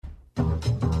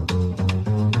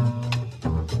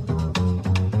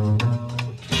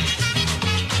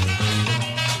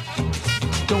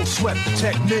sweat the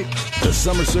technique. The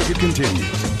summer circuit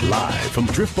continues. Live from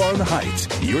Drift Bar in the Heights,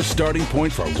 your starting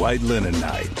point for White Linen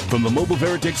Night. From the Mobile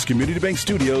Veritex Community Bank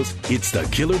Studios, it's the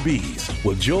Killer Bees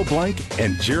with Joel Blank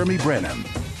and Jeremy Branham.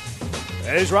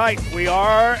 That is right. We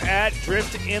are at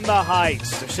Drift in the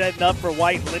Heights. They're setting up for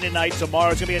White Linen Night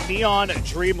tomorrow. It's going to be a neon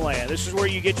dreamland. This is where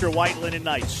you get your White Linen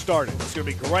Night started. It's going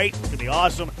to be great. It's going to be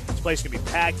awesome. This place is going to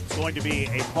be packed. It's going to be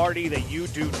a party that you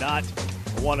do not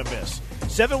want to miss.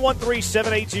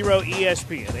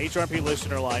 713-780-ESPN, the HRP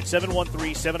listener line,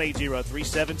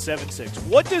 713-780-3776.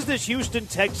 What does this Houston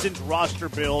Texans roster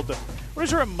build, what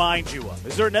does it remind you of?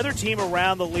 Is there another team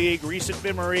around the league, recent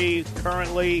memory,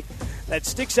 currently, that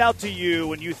sticks out to you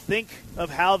when you think of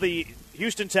how the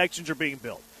Houston Texans are being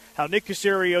built, how Nick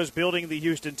Caserio is building the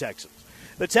Houston Texans?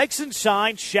 The Texans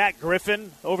signed Shaq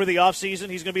Griffin over the offseason.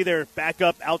 He's going to be their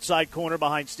backup outside corner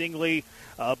behind Stingley,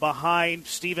 behind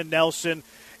Steven Nelson.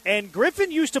 And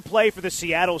Griffin used to play for the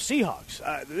Seattle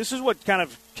Seahawks. This is what kind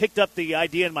of kicked up the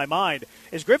idea in my mind,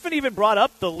 is Griffin even brought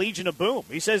up the Legion of Boom.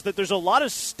 He says that there's a lot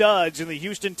of studs in the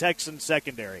Houston Texans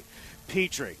secondary.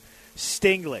 Petrie,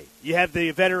 Stingley. You have the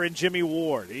veteran Jimmy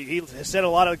Ward. He said a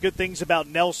lot of good things about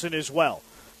Nelson as well.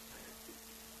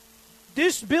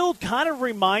 This build kind of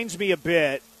reminds me a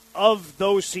bit of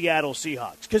those Seattle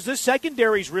Seahawks, because this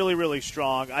secondary is really, really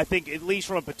strong. I think, at least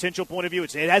from a potential point of view,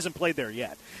 it hasn't played there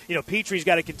yet. You know, Petrie's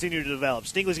got to continue to develop.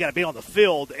 Stingley's got to be on the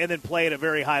field and then play at a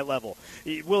very high level.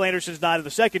 Will Anderson's not in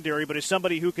the secondary, but is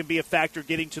somebody who can be a factor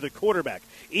getting to the quarterback.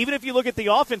 Even if you look at the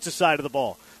offensive side of the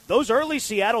ball, those early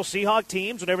Seattle Seahawks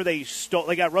teams, whenever they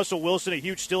got Russell Wilson, a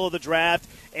huge steal of the draft,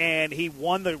 and he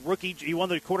won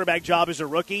the quarterback job as a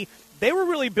rookie. They were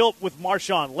really built with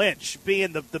Marshawn Lynch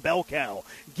being the bell cow,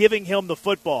 giving him the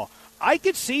football. I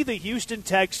could see the Houston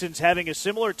Texans having a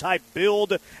similar type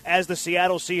build as the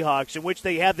Seattle Seahawks, in which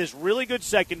they have this really good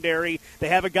secondary. They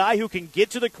have a guy who can get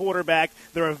to the quarterback.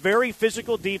 They're a very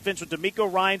physical defense with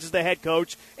DeMeco Ryans as the head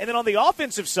coach. And then on the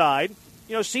offensive side,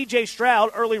 you know, C.J.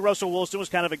 Stroud, early Russell Wilson was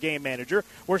kind of a game manager.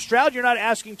 Where Stroud, you're not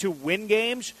asking to win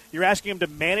games. You're asking him to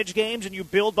manage games, and you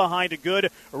build behind a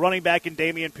good running back in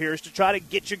Dameon Pierce to try to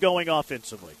get you going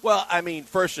offensively. Well, I mean,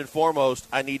 first and foremost,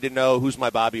 I need to know who's my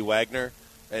Bobby Wagner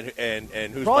and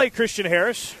who's probably Christian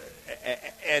Harris.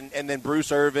 And then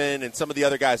Bruce Irvin and some of the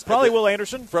other guys. Probably Will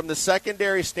Anderson. From the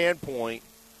secondary standpoint,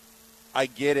 I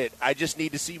get it. I just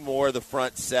need to see more of the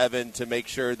front seven to make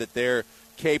sure that they're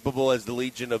capable as the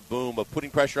Legion of Boom of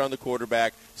putting pressure on the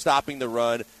quarterback, stopping the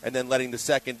run, and then letting the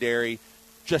secondary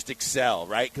just excel,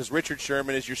 right? Because Richard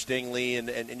Sherman is your Stingley,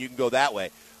 and you can go that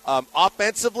way.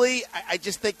 Offensively, I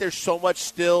just think there's so much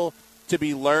still to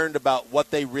be learned about what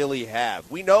they really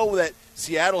have. We know that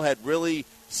Seattle had really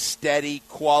steady,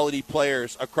 quality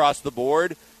players across the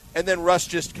board, and then Russ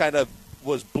just kind of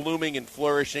was blooming and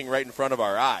flourishing right in front of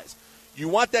our eyes. You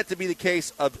want that to be the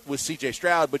case with C.J.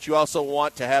 Stroud, but you also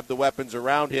want to have the weapons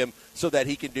around him so that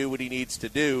he can do what he needs to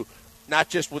do, not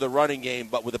just with a running game,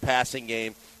 but with a passing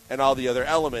game and all the other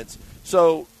elements.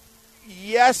 So,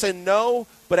 yes and no,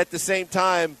 but at the same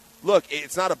time, look,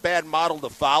 it's not a bad model to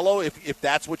follow if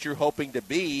that's what you're hoping to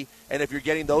be and if you're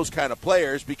getting those kind of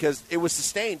players, because it was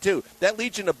sustained, too. That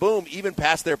Legion of Boom, even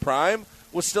past their prime,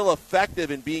 was still effective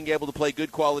in being able to play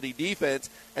good quality defense,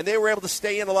 and they were able to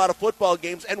stay in a lot of football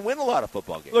games and win a lot of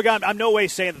football games. Look, I'm no way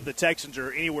saying that the Texans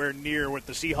are anywhere near what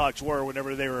the Seahawks were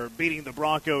whenever they were beating the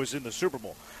Broncos in the Super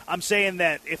Bowl. I'm saying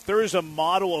that if there's a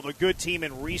model of a good team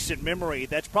in recent memory,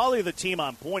 that's probably the team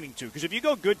I'm pointing to. Because if you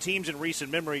go good teams in recent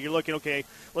memory, you're looking, okay,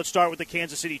 let's start with the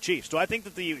Kansas City Chiefs. Do I think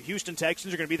that the Houston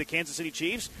Texans are going to be the Kansas City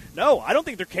Chiefs? No, I don't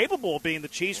think they're capable of being the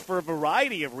Chiefs for a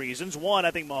variety of reasons. One,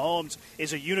 I think Mahomes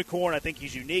is a unicorn. I think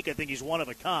he's unique. I think he's one of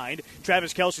a kind.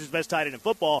 Travis Kelce's the best tight end in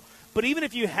football. But even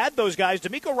if you had those guys,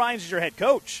 DeMeco Ryans is your head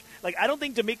coach. Like, I don't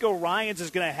think DeMeco Ryans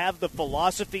is going to have the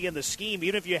philosophy and the scheme,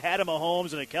 even if you had a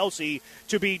Mahomes and a Kelce,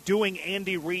 to be doing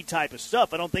Andy Reid type of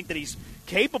stuff. I don't think that he's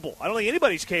capable. I don't think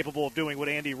anybody's capable of doing what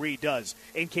Andy Reid does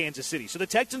in Kansas City. So the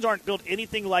Texans aren't built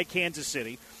anything like Kansas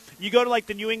City. You go to, like,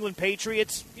 the New England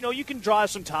Patriots, you know, you can draw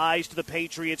some ties to the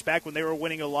Patriots back when they were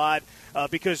winning a lot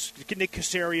because Nick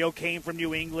Caserio came from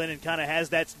New England and kind of has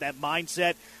that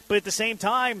mindset. But at the same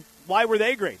time, why were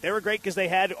they great? They were great because they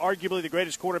had arguably the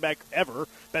greatest quarterback ever,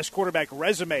 best quarterback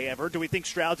resume ever. Do we think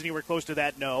Stroud's anywhere close to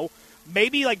that? No.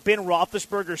 Maybe like Ben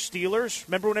Roethlisberger Steelers.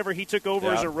 Remember whenever he took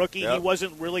over as a rookie, he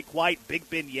wasn't really quite Big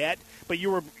Ben yet, but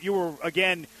you were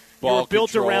again – you were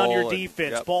built around your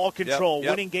defense, ball control,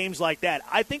 winning games like that.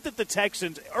 I think that the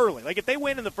Texans early, like if they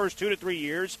win in the first 2 to 3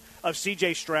 years of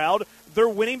C.J. Stroud, they're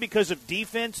winning because of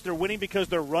defense. They're winning because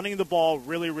they're running the ball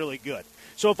really, really good.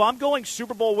 So if I'm going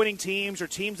Super Bowl winning teams or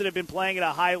teams that have been playing at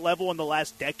a high level in the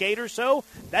last decade or so,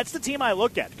 that's the team I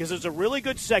look at because there's a really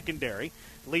good secondary.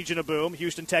 Legion of Boom,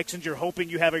 Houston Texans, you're hoping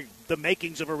you have the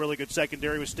makings of a really good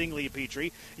secondary with Stingley and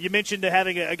Petrie. You mentioned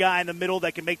having a guy in the middle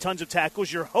that can make tons of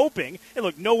tackles. You're hoping, and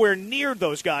look, nowhere near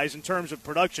those guys in terms of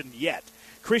production yet.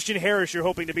 Christian Harris, you're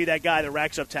hoping to be that guy that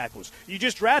racks up tackles. You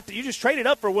just traded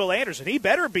up for Will Anderson. He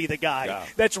better be the guy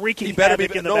that's wreaking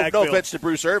havoc in the backfield. No offense to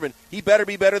Bruce Irvin. He better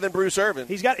be better than Bruce Irvin.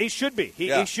 He should be.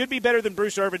 He should be better than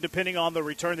Bruce Irvin depending on the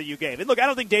return that you gave. And look, I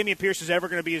don't think Dameon Pierce is ever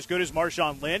going to be as good as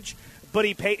Marshawn Lynch, but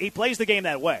he plays the game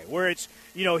that way, where it's,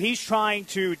 he's trying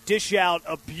to dish out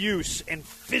abuse and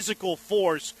physical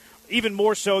force even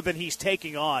more so than he's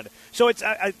taking on. So it's,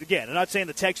 again, I'm not saying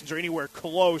the Texans are anywhere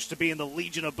close to being the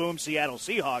Legion of Boom Seattle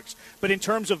Seahawks, but in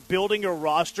terms of building a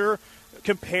roster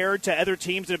compared to other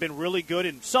teams that have been really good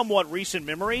in somewhat recent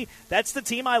memory, that's the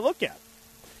team I look at.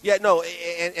 Yeah, no,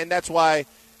 and that's why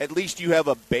at least you have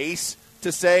a base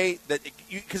to say that,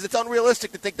 because it's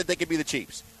unrealistic to think that they could be the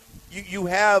Chiefs. You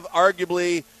have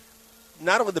arguably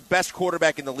not only the best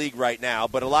quarterback in the league right now,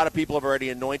 but a lot of people have already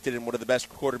anointed him one of the best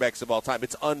quarterbacks of all time.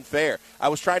 It's unfair. I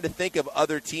was trying to think of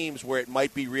other teams where it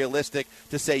might be realistic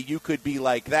to say you could be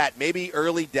like that. Maybe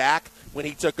early Dak when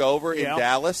he took over in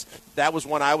Dallas. That was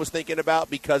one I was thinking about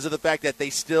because of the fact that they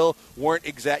still weren't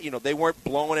they weren't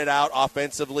blowing it out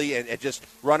offensively and just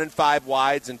running five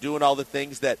wides and doing all the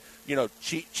things that,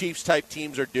 Chiefs-type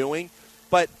teams are doing.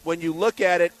 But when you look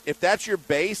at it, if that's your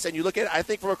base, and you look at it, I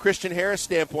think from a Christian Harris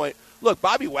standpoint, look,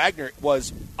 Bobby Wagner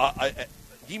was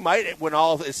he might, when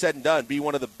all is said and done, be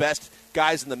one of the best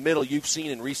guys in the middle you've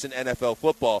seen in recent NFL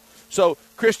football. So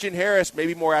Christian Harris,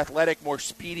 maybe more athletic, more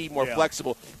speedy, more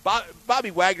flexible.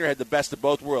 Bobby Wagner had the best of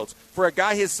both worlds. For a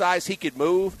guy his size, he could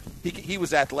move. He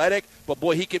was athletic, but,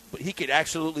 boy, he could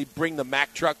absolutely bring the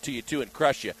Mack truck to you, too, and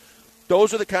crush you.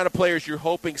 Those are the kind of players you're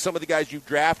hoping some of the guys you've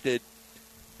drafted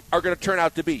are going to turn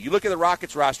out to be. You look at the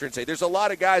Rockets roster and say there's a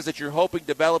lot of guys that you're hoping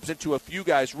develops into a few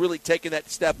guys really taking that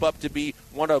step up to be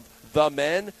one of the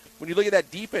men. When you look at that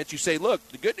defense, you say, look,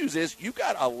 the good news is you've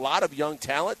got a lot of young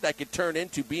talent that could turn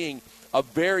into being a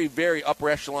very, very upper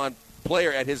echelon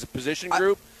player at his position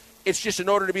group. It's just in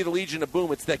order to be the Legion of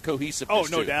Boom, it's that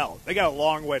cohesiveness. Oh, no doubt. They got a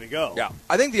long way to go. Yeah.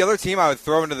 I think the other team I would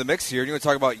throw into the mix here, you want to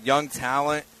talk about young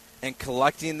talent and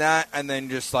collecting that, and then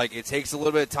just it takes a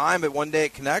little bit of time, but one day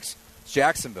it connects.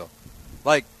 Jacksonville.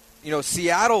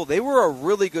 Seattle, they were a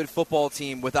really good football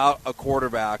team without a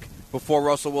quarterback before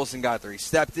Russell Wilson got there. He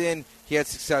stepped in. He had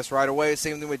success right away.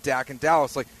 Same thing with Dak and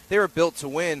Dallas. They were built to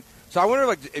win. So I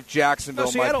wonder if Jacksonville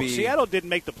might be. Seattle didn't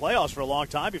make the playoffs for a long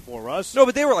time before Russ. No,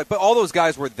 but they were but all those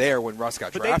guys were there when Russ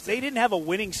got drafted. But they didn't have a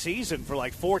winning season for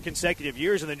 4 consecutive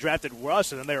years and then drafted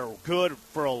Russ, and then they were good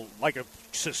for a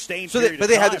sustained period of time.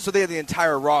 They had the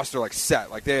entire roster set.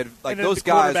 They had those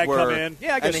guys were. Come in.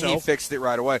 Yeah, I guess and then he fixed it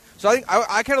right away. So I think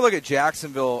I kind of look at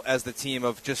Jacksonville as the team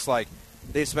of just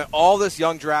they spent all this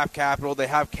young draft capital. They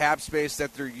have cap space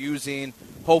that they're using.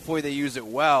 Hopefully they use it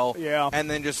well. Yeah. And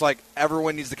then just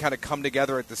everyone needs to kind of come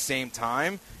together at the same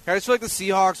time. I just feel like the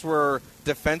Seahawks were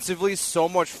defensively so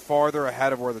much farther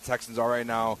ahead of where the Texans are right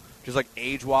now, just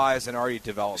age-wise and already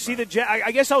developed. See,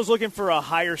 I guess I was looking for a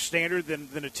higher standard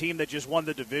than a team that just won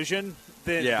the division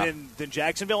than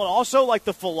Jacksonville. And also,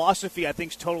 the philosophy, I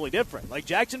think, is totally different.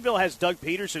 Jacksonville has Doug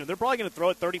Peterson, and they're probably going to throw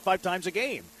it 35 times a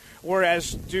game.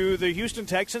 Whereas, do the Houston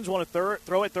Texans want to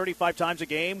throw it 35 times a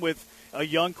game with a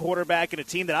young quarterback and a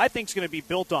team that I think is going to be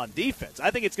built on defense?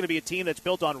 I think it's going to be a team that's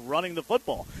built on running the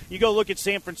football. You go look at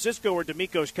San Francisco, where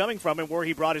D'Amico's coming from and where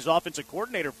he brought his offensive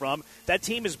coordinator from. That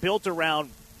team is built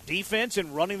around defense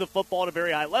and running the football at a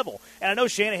very high level. And I know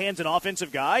Shanahan's an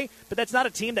offensive guy, but that's not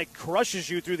a team that crushes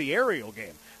you through the aerial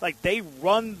game. They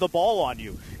run the ball on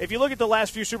you. If you look at the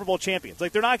last few Super Bowl champions,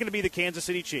 they're not going to be the Kansas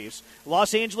City Chiefs.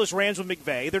 Los Angeles Rams with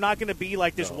McVay, they're not going to be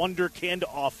this wonderkind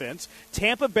offense.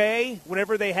 Tampa Bay,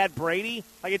 whenever they had Brady,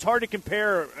 it's hard to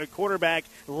compare a quarterback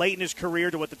late in his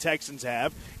career to what the Texans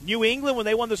have. New England, when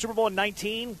they won the Super Bowl in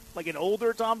 19, an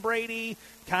older Tom Brady,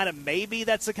 kind of maybe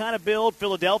that's the kind of build.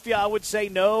 Philadelphia, I would say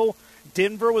no.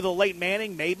 Denver with a late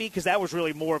Manning, maybe, because that was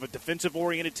really more of a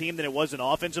defensive-oriented team than it was an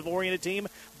offensive-oriented team.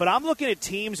 But I'm looking at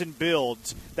teams and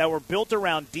builds that were built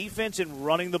around defense and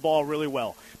running the ball really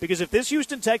well. Because if this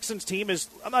Houston Texans team is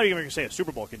 – I'm not even going to say a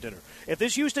Super Bowl contender. If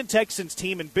this Houston Texans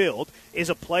team and build is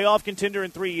a playoff contender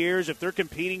in 3 years, if they're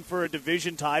competing for a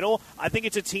division title, I think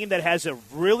it's a team that has a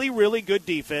really, really good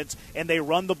defense and they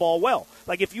run the ball well.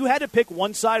 If you had to pick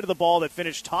one side of the ball that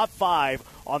finished top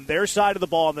 5 on their side of the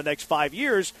ball in the next 5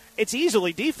 years, it's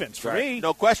easily defense for me.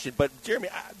 No question. But, Jeremy,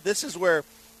 this is where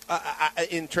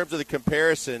in terms of the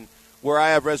comparison, where I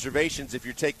have reservations, if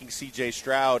you're taking C.J.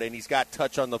 Stroud and he's got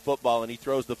touch on the football and he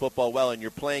throws the football well and you're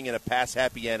playing in a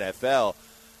pass-happy NFL,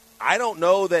 I don't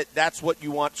know that that's what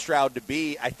you want Stroud to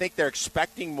be. I think they're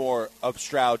expecting more of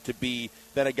Stroud to be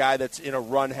than a guy that's in a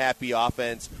run-happy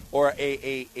offense or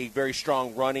a very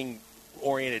strong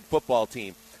running-oriented football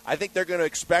team. I think they're going to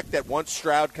expect that once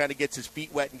Stroud kind of gets his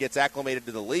feet wet and gets acclimated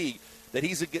to the league, that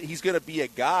he's going to be a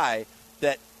guy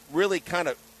that really kind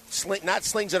of not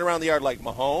slings it around the yard like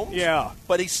Mahomes,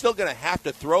 but he's still going to have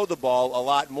to throw the ball a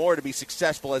lot more to be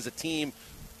successful as a team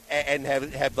and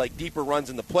have like deeper runs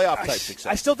in the playoff type success.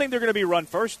 I still think they're going to be run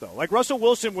first, though. Like Russell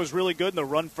Wilson was really good in the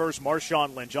run first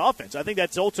Marshawn Lynch offense. I think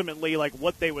that's ultimately like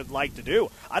what they would like to do.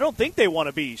 I don't think they want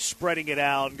to be spreading it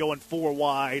out and going 4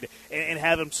 wide and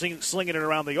have him slinging it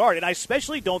around the yard. And I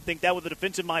especially don't think that with a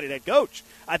defensive-minded head coach.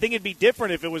 I think it'd be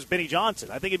different if it was Benny Johnson.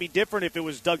 I think it'd be different if it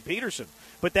was Doug Peterson.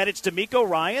 But that it's DeMeco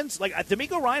Ryans, like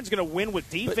DeMeco Ryans going to win with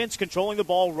defense, controlling the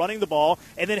ball, running the ball,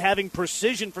 and then having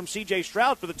precision from C.J.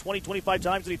 Stroud for the 20-25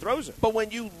 times that he throws it. But when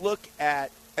you look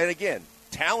at, and again,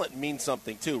 talent means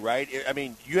something too, right? I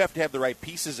mean, you have to have the right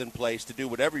pieces in place to do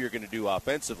whatever you're going to do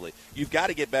offensively. You've got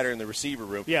to get better in the receiver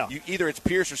room. Yeah. Either it's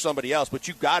Pierce or somebody else, but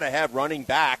you've got to have running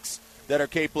backs that are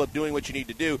capable of doing what you need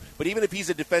to do. But even if he's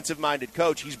a defensive-minded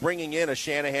coach, he's bringing in a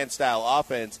Shanahan-style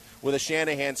offense with a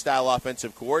Shanahan-style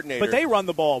offensive coordinator. But they run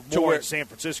the ball more in San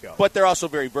Francisco. But they're also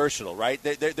very versatile, right?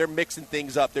 They're mixing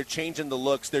things up. They're changing the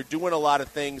looks. They're doing a lot of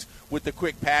things with the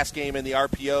quick pass game and the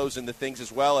RPOs and the things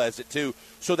as well as it, too,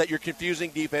 so that you're confusing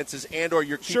defenses and or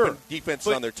you're keeping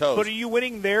defenses on their toes. But are you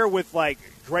winning there with, like,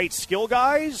 great skill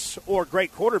guys or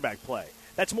great quarterback play?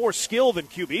 That's more skill than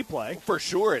QB play. For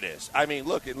sure it is. I mean,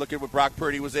 look at what Brock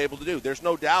Purdy was able to do. There's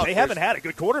no doubt. They haven't had a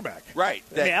good quarterback. Right.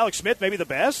 I mean, Alex Smith, maybe the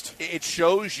best. It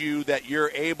shows you that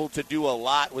you're able to do a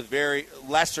lot with very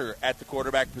lesser at the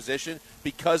quarterback position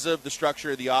because of the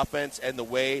structure of the offense and the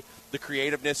way the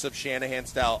creativeness of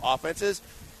Shanahan-style offenses.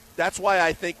 That's why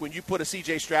I think when you put a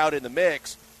C.J. Stroud in the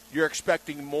mix, you're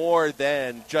expecting more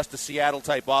than just a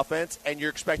Seattle-type offense, and you're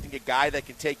expecting a guy that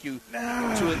can take you to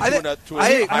a higher level.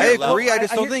 I agree. I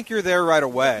just don't think you're there right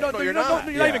away. No, you're not.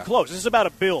 You're not even close. This is about a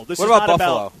build. This what is about not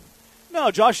Buffalo?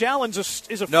 No, Josh Allen's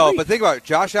is a No, freak. but think about it.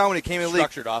 Josh Allen, when he came in the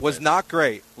league, Structured was offense. not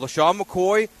great. LaShawn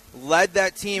McCoy led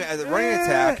that team as a running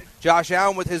attack. Josh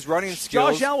Allen with his running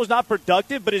skills. Josh Allen was not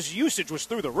productive, but his usage was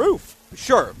through the roof.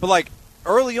 Sure, but like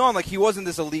early on, like he wasn't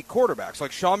this elite quarterback. So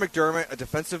like Sean McDermott, a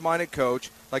defensive-minded coach,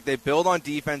 like they build on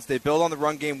defense, they build on the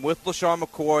run game with LaShawn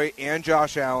McCoy and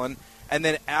Josh Allen, and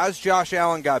then as Josh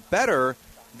Allen got better,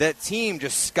 that team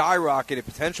just skyrocketed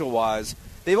potential-wise.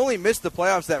 They've only missed the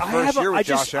playoffs that first year with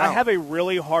Josh Allen. I have a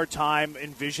really hard time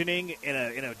envisioning in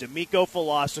a DeMeco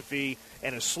philosophy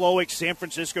and a Slowick San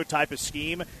Francisco type of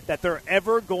scheme that they're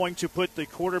ever going to put the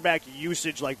quarterback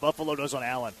usage like Buffalo does on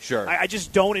Allen. Sure. I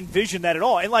just don't envision that at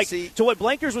all. And to what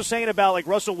Blankers was saying about like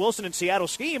Russell Wilson and Seattle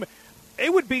scheme,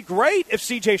 it would be great if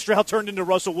C.J. Stroud turned into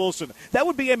Russell Wilson. That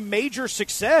would be a major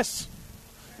success.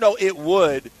 No, it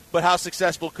would, but how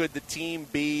successful could the team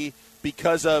be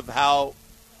because of how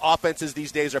offenses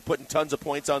these days are putting tons of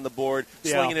points on the board,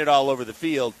 slinging it all over the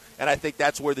field, and I think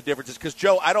that's where the difference is. Because,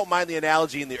 Joe, I don't mind the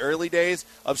analogy in the early days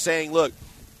of saying, look,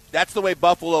 that's the way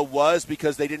Buffalo was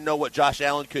because they didn't know what Josh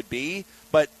Allen could be,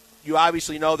 but you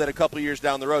obviously know that a couple of years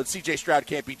down the road, C.J. Stroud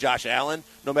can't be Josh Allen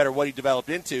no matter what he developed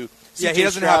into. Yeah, he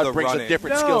doesn't have the brings running. a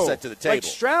different skill set to the table. Like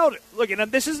Stroud, look, and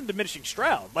this isn't diminishing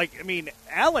Stroud. Like, I mean,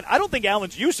 Allen, I don't think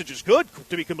Allen's usage is good,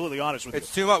 to be completely honest with you.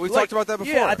 It's too much. We've talked about that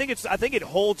before. Yeah, I think it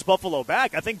holds Buffalo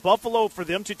back. I think Buffalo, for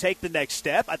them to take the next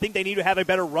step, I think they need to have a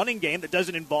better running game that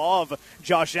doesn't involve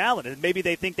Josh Allen. And maybe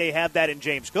they think they have that in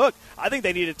James Cook. I think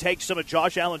they need to take some of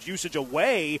Josh Allen's usage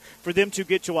away for them to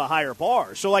get to a higher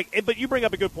bar. So, like, but you bring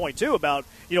up a good point, too, about,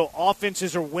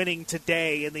 offenses are winning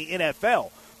today in the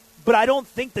NFL. But I don't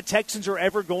think the Texans are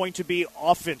ever going to be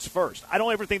offense first. I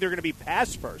don't ever think they're going to be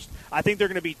pass first. I think they're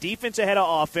going to be defense ahead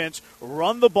of offense,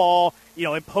 run the ball,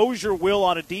 impose your will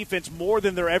on a defense more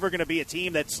than they're ever going to be a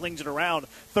team that slings it around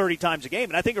 30 times a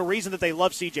game. And I think a reason that they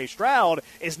love C.J. Stroud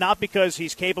is not because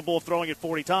he's capable of throwing it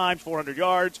 40 times, 400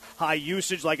 yards, high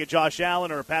usage like a Josh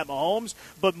Allen or a Pat Mahomes,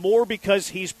 but more because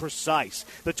he's precise.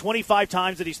 The 25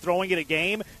 times that he's throwing it a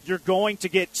game, you're going to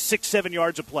get 6-7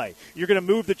 yards of play. You're going to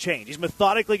move the chain. He's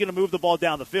methodically going to move the ball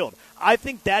down the field. I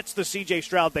think that's the C.J.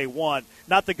 Stroud they want,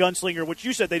 not the gunslinger, which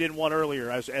you said they didn't want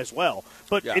earlier as well.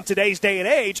 But in today's day and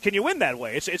age, can you win that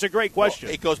way? It's a great question.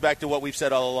 Well, it goes back to what we've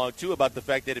said all along, too, about the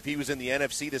fact that if he was in the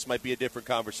NFC, this might be a different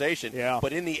conversation. Yeah.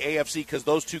 But in the AFC, because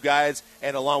those two guys,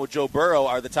 and along with Joe Burrow,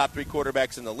 are the top three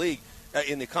quarterbacks in the league,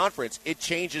 in the conference, it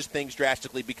changes things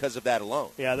drastically because of that alone.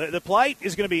 Yeah, the plight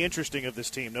is going to be interesting of this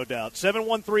team, no doubt.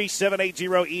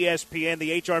 713-780-ESPN,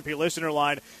 the HRP listener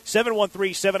line,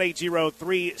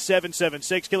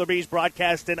 713-780-3776. Killer Bees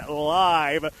broadcasting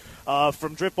live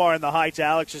from Drift Bar in the Heights.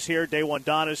 Alex is here. Day One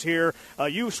Donna's here.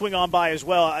 You swing on by as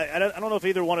well. I don't know if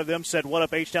either one of them said, "What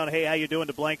up, H-Town? Hey, how you doing?"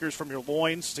 to Blankers from your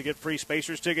loins to get free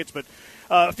Spacers tickets. But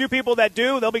a few people that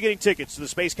do, they'll be getting tickets to the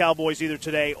Space Cowboys either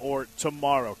today or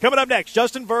tomorrow. Coming up next,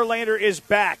 Justin Verlander is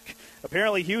back.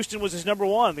 Apparently Houston was his number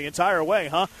one the entire way,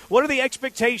 huh? What are the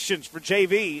expectations for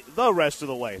JV the rest of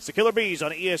the way? It's the Killer Bees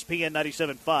on ESPN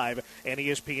 97.5 and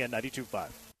ESPN 92.5.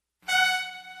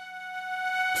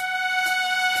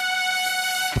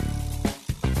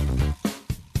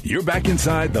 You're back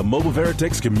inside the Mobile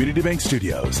Veritex Community Bank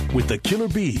Studios with the Killer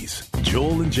Bees,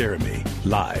 Joel and Jeremy,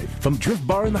 live from Drift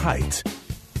Bar in the Heights.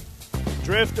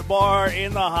 Drift Bar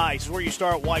in the Heights is where you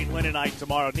start White Linen Night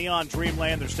tomorrow. Neon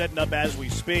Dreamland, they're setting up as we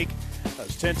speak.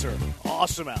 Those tents are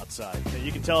awesome outside.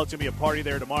 You can tell it's going to be a party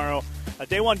there tomorrow.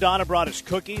 Day One Donna brought us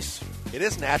cookies. It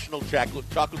is National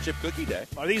Chocolate Chip Cookie Day.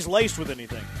 Are these laced with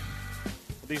anything?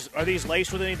 Are these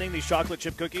laced with anything, these chocolate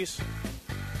chip cookies?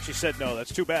 She said no.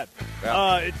 That's too bad.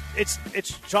 Yeah.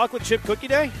 It's chocolate chip cookie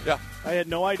day? Yeah. I had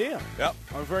no idea. Yep.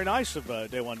 Very nice of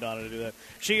Day One Donna to do that.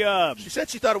 She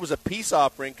said she thought it was a peace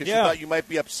offering because she thought you might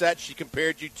be upset. She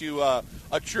compared you to a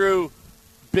true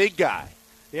big guy.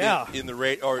 Yeah. In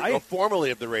the or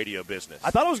formerly of the radio business.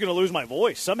 I thought I was going to lose my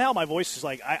voice. Somehow my voice is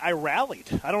like I rallied.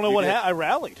 I don't know what happened. I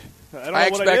rallied. I don't know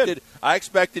what I did. I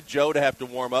expected Joe to have to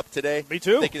warm up today. Me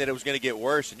too. Thinking that it was going to get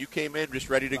worse, and you came in just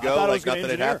ready to go like nothing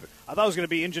had happened. I thought it was going to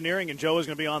be engineering, and Joe was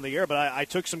going to be on the air, but I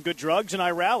took some good drugs, and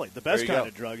I rallied. The best kind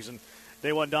of drugs, and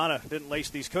Day One Donna didn't lace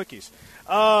these cookies.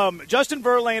 Justin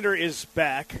Verlander is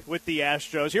back with the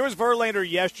Astros. Here was Verlander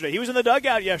yesterday. He was in the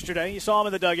dugout yesterday. You saw him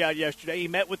in the dugout yesterday. He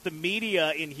met with the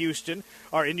media in Houston,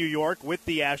 or in New York, with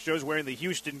the Astros wearing the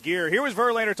Houston gear. Here was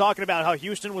Verlander talking about how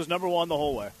Houston was number one the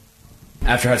whole way.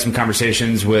 After I had some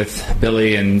conversations with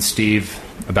Billy and Steve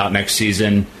about next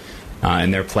season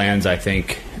and their plans, I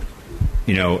think,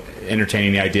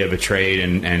 entertaining the idea of a trade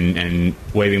and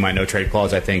waiving my no-trade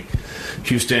clause, I think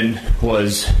Houston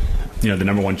was, the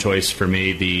number one choice for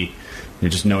me.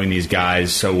 Just knowing these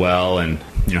guys so well and,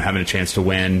 having a chance to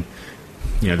win,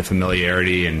 the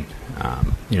familiarity and,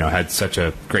 had such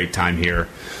a great time here.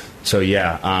 So,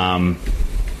 that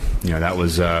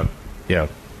was, number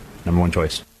one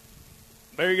choice.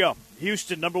 There you go.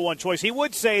 Houston, number one choice. He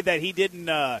would say that he didn't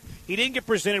get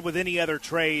presented with any other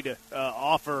trade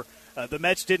offer. The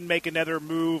Mets didn't make another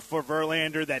move for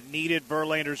Verlander that needed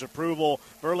Verlander's approval.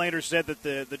 Verlander said that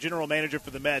the general manager for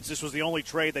the Mets, this was the only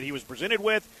trade that he was presented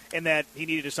with and that he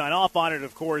needed to sign off on it.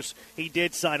 Of course, he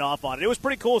did sign off on it. It was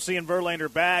pretty cool seeing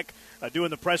Verlander back, doing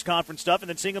the press conference stuff, and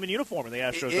then seeing him in uniform in the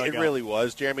Astros dugout. It really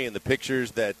was, Jeremy, and the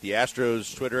pictures that the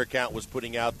Astros Twitter account was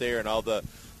putting out there and all the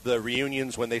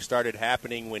reunions when they started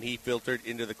happening, when he filtered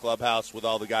into the clubhouse with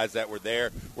all the guys that were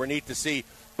there, were neat to see.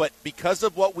 But because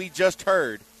of what we just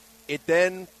heard, it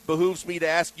then behooves me to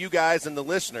ask you guys and the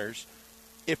listeners,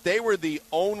 if they were the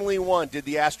only one, did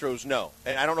the Astros know?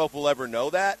 And I don't know if we'll ever know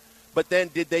that, but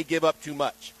then did they give up too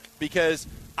much? Because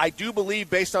I do believe,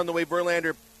 based on the way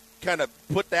Verlander kind of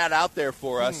put that out there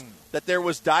for us, that there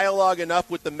was dialogue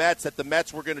enough with the Mets that the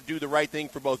Mets were going to do the right thing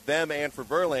for both them and for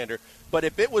Verlander. But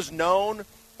if it was known,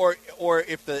 or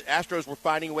if the Astros were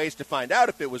finding ways to find out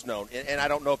if it was known, and I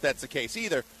don't know if that's the case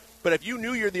either, but if you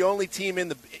knew you're the only team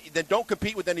that don't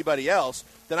compete with anybody else,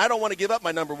 then I don't want to give up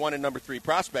my number one and number three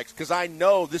prospects because I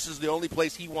know this is the only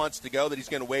place he wants to go that he's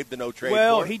going to waive the no-trade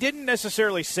Well, for. he didn't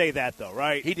necessarily say that, though,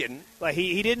 right? He didn't. Like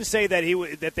he didn't say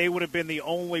that that they would have been the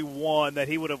only one that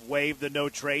he would have waived the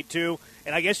no-trade to.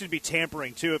 And I guess you'd be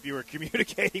tampering, too, if you were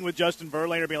communicating with Justin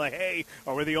Verlander, being like, hey,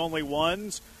 are we the only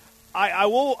ones? I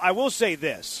will say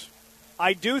this.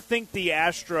 I do think the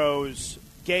Astros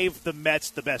gave the Mets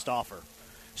the best offer.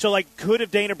 So, could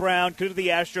have Dana Brown, could have the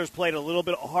Astros played a little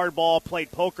bit of hardball,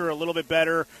 played poker a little bit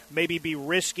better, maybe be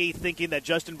risky thinking that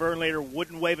Justin Verlander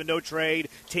wouldn't waive a no-trade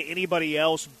to anybody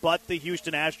else but the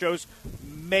Houston Astros?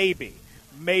 Maybe.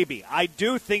 I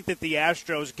do think that the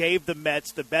Astros gave the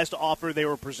Mets the best offer they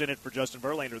were presented for Justin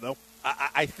Verlander, though.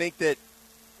 I think that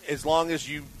as long as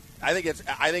you – I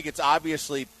think it's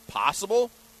obviously possible.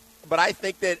 But I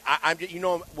think that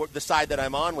the side that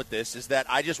I'm on with this is that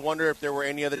I just wonder if there were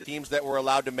any other teams that were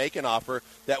allowed to make an offer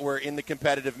that were in the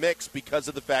competitive mix because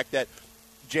of the fact that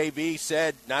JV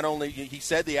said he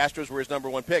said the Astros were his number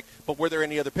one pick, but were there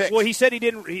any other picks? Well, he said he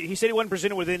didn't. He said he wasn't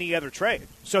presented with any other trade,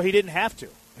 so he didn't have to.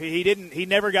 He didn't. He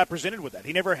never got presented with that.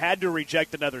 He never had to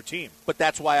reject another team. But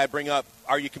that's why I bring up: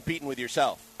 are you competing with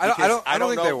yourself? I don't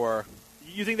think they were.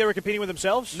 You think they were competing with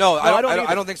themselves? No, I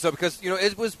don't think so because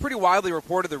it was pretty widely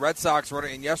reported the Red Sox were,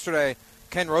 and yesterday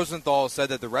Ken Rosenthal said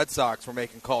that the Red Sox were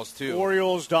making calls too.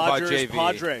 Orioles, Dodgers,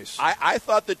 Padres. I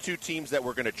thought the two teams that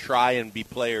were going to try and be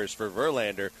players for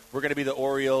Verlander were going to be the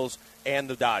Orioles and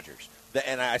the Dodgers.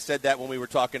 And I said that when we were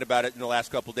talking about it in the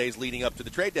last couple of days leading up to the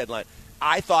trade deadline.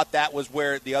 I thought that was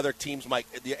where the other teams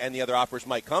and the other offers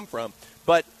might come from.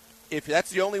 But if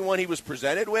that's the only one he was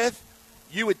presented with,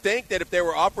 you would think that if there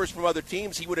were offers from other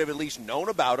teams, he would have at least known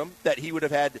about them, that he would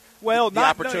have had the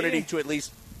opportunity to at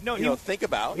least think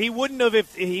about. He wouldn't have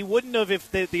if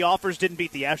the offers didn't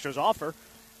beat the Astros offer.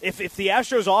 If the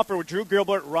Astros offer with Drew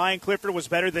Gilbert, Ryan Clifford was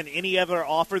better than any other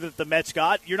offer that the Mets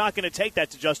got, you're not going to take that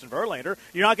to Justin Verlander.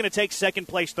 You're not going to take second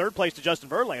place, third place to Justin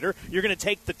Verlander. You're going to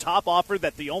take the top offer,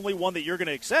 that the only one that you're going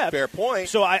to accept. Fair point.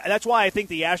 So that's why I think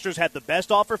the Astros had the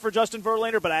best offer for Justin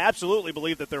Verlander, but I absolutely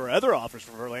believe that there were other offers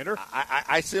for Verlander.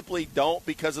 I simply don't,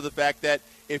 because of the fact that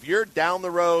if you're down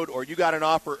the road or you got an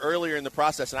offer earlier in the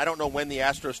process, and I don't know when the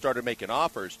Astros started making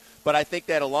offers, but I think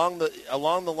that along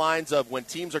the lines of when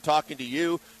teams are talking to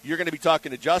you, you're going to be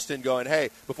talking to Justin going, hey,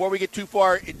 before we get too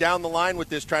far down the line with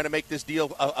this, trying to make this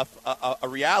deal a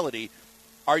reality,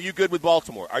 are you good with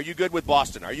Baltimore? Are you good with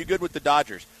Boston? Are you good with the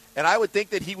Dodgers? And I would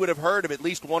think that he would have heard of at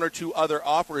least one or two other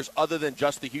offers other than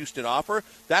just the Houston offer.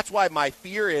 That's why my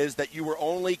fear is that you were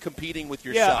only competing with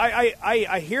yourself. Yeah,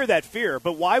 I hear that fear,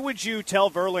 but why would you tell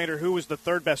Verlander who was the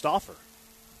third best offer?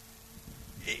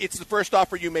 It's the first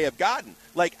offer you may have gotten.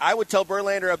 Like, I would tell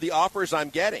Verlander of the offers I'm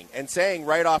getting and saying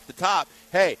right off the top,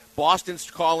 hey, Boston's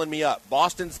calling me up.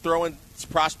 Boston's throwing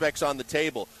prospects on the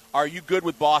table. Are you good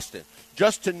with Boston?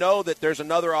 Just to know that there's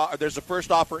a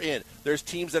first offer in. There's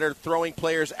teams that are throwing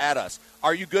players at us.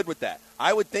 Are you good with that?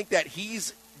 I would think that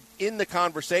he's in the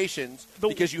conversations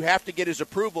because you have to get his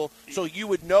approval, so you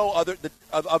would know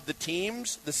of the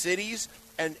teams, the cities,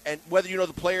 and whether you know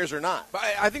the players or not. But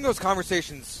I think those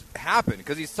conversations happen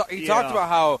because he talked about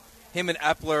how him and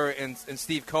Epler and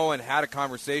Steve Cohen had a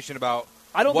conversation about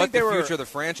what the future of the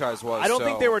franchise was. I don't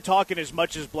think they were talking as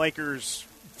much as Blakers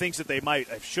thinks that they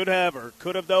should have or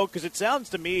could have, though, because it sounds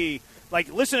to me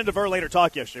like, listening to Verlander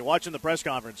talk yesterday, watching the press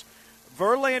conference,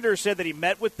 Verlander said that he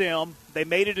met with them. They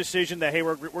made a decision that, hey,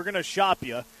 we're going to shop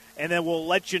you, and then we'll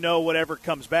let you know whatever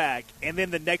comes back. And then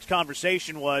the next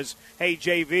conversation was, hey,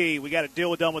 JV, we got a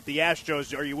deal done with the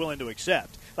Astros. Are you willing to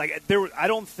accept? Like, I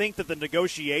don't think that the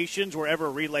negotiations were ever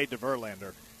relayed to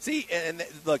Verlander. See, and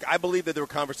look, I believe that there were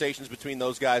conversations between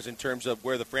those guys in terms of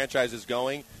where the franchise is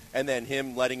going, and then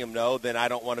him letting him know, then I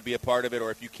don't want to be a part of it, or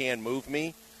if you can move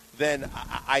me, then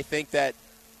I think that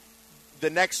the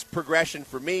next progression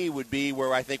for me would be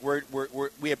where I think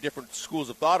we have different schools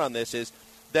of thought on this is,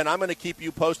 then I'm going to keep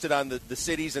you posted on the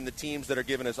cities and the teams that are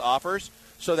giving us offers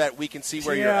so that we can see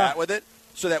where you're at with it,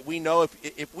 so that we know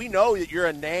if we know that you're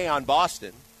a nay on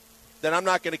Boston, then I'm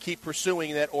not going to keep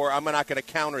pursuing that, or I'm not going to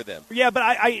counter them. Yeah, but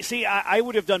I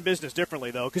would have done business differently,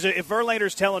 though, because if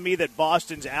Verlander's telling me that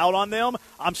Boston's out on them,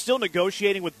 I'm still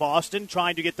negotiating with Boston,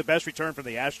 trying to get the best return from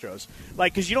the Astros.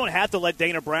 Like, because you don't have to let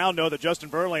Dana Brown know that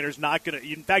Justin Verlander's not going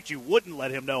to – in fact, you wouldn't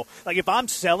let him know. Like, if I'm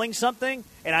selling something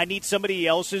and I need somebody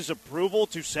else's approval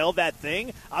to sell that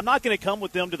thing, I'm not going to come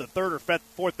with them to the third or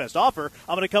fourth best offer.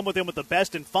 I'm going to come with them with the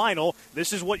best and final.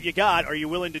 This is what you got. Are you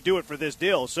willing to do it for this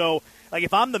deal? So – like,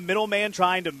 if I'm the middleman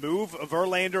trying to move a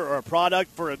Verlander or a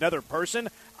product for another person,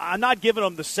 I'm not giving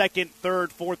them the second,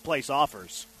 third, fourth place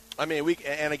offers. I mean, we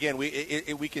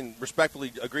can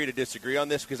respectfully agree to disagree on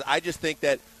this, because I just think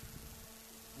that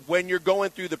when you're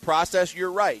going through the process,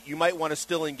 you're right. You might want to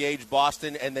still engage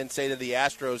Boston and then say to the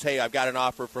Astros, hey, I've got an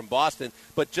offer from Boston.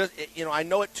 But just, I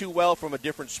know it too well from a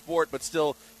different sport, but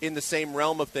still in the same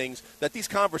realm of things, that these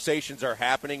conversations are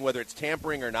happening, whether it's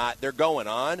tampering or not. They're going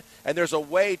on. And there's a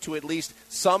way to at least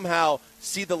somehow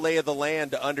see the lay of the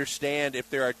land to understand if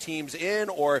there are teams in,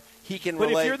 or he can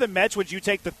relate. But if you're the Mets, would you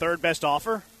take the third best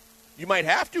offer? You might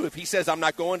have to if he says, I'm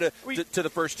not going to the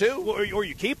first two. Or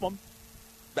you keep them.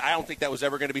 I don't think that was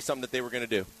ever going to be something that they were going to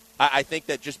do. I think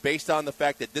that just based on the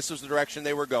fact that this was the direction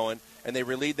they were going, and they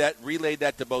relayed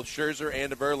that to both Scherzer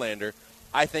and to Verlander,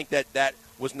 I think that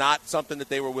was not something that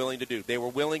they were willing to do. They were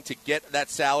willing to get that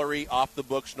salary off the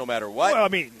books no matter what. Well,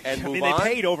 they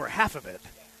paid over half of it.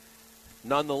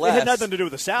 Nonetheless, it had nothing to do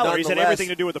with the salary. It had everything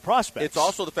to do with the prospects. It's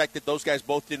also the fact that those guys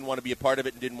both didn't want to be a part of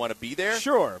it and didn't want to be there.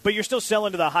 Sure, but you're still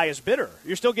selling to the highest bidder.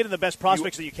 You're still getting the best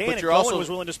prospects that you can, and Cohen was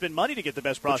willing to spend money to get the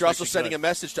best prospects. But you're also sending a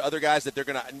message to other guys that they're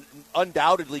going to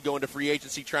undoubtedly go into free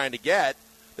agency trying to get,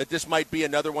 that this might be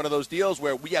another one of those deals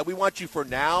where, we want you for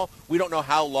now. We don't know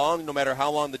how long, no matter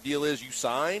how long the deal is you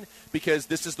sign, because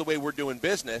this is the way we're doing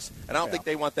business. And I don't think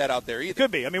they want that out there either. Could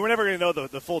be. I mean, we're never going to know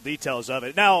the full details of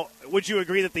it. Now, would you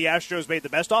agree that the Astros made the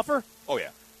best offer? Oh, yeah.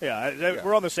 Yeah,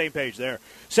 we're on the same page there.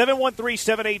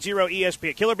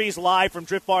 713-780-ESPN. Killer Bees live from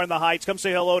Drift Bar in the Heights. Come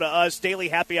say hello to us. Daily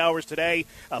happy hours today.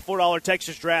 $4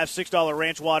 Texas Draft, $6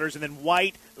 Ranch Waters, and then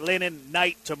White Linen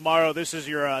Night tomorrow. This is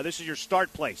your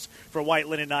start place for White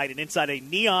Linen Night and inside a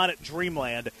neon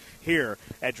dreamland here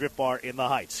at Drift Bar in the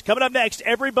Heights. Coming up next,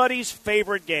 everybody's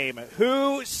favorite game.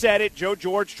 Who said it? Joe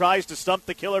George tries to stump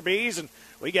the Killer Bees, and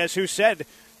we guess who said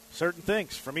certain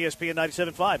things from ESPN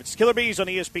 97.5. It's Killer Bees on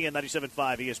ESPN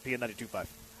 97.5, ESPN 92.5.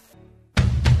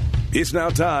 It's now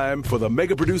time for the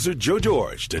mega producer Joe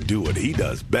George to do what he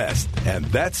does best, and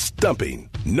that's stumping.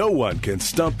 No one can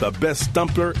stump the best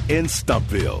stumper in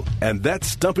Stumpville, and that's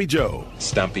Stumpy Joe.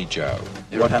 Stumpy Joe.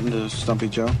 What happened to Stumpy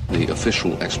Joe? The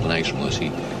official explanation was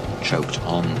he choked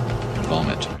on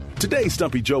vomit. Today,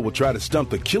 Stumpy Joe will try to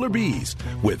stump the Killer Bees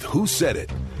with Who Said It.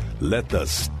 Let the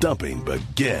stumping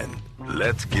begin.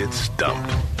 Let's get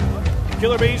stumped.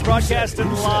 Killer Bees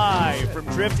broadcasting live from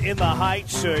Drift in the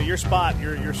Heights, your spot,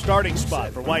 your starting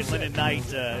spot for White Linen Night,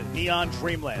 Neon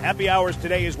Dreamland. Happy hours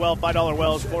today as well, $5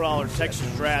 Wells, $4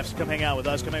 Texas Drafts. Come hang out with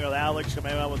us, come hang out with Alex, come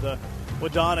hang out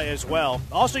with Donna as well.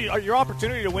 Also, your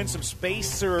opportunity to win some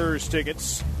Spacers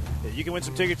tickets. You can win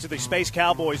some tickets to the Space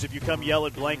Cowboys if you come yell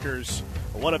at Blankers.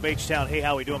 What up, H-Town? Hey,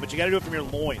 how we doing? But you got to do it from your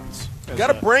loins. You got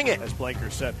to bring it. As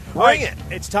Blankers said. Bring it.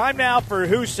 It's time now for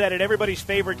Who Said It, everybody's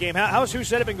favorite game. How's Who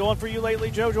Said It been going for you lately,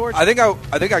 Joe George? I think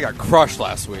I got crushed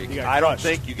last week. I don't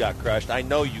think you got crushed. I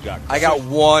know you got crushed. I got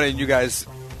one, and you guys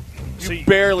You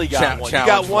barely got one. You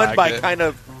got one by it. kind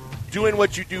of doing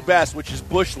what you do best, which is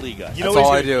Bush League us. That's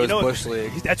all I do is Bush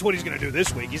League. That's what he's going to do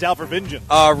this week. He's out for vengeance.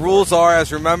 Rules are,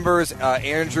 as members,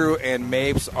 Andrew and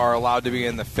Mapes are allowed to be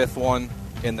in the fifth one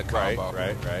in the combo.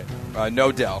 Right.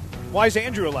 No Dell. Why is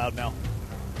Andrew allowed now?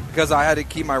 Because I had to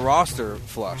keep my roster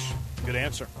flush. Good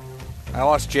answer. I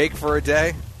lost Jake for a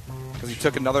day because he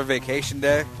took another vacation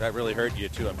day. That really hurt you,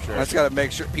 too, I'm sure. I just got to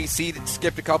make sure. PC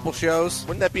skipped a couple shows.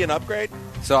 Wouldn't that be an upgrade?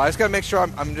 So I just got to make sure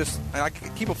I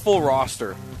can keep a full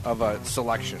roster of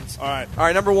selections. All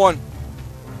right, number one.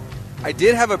 I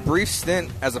did have a brief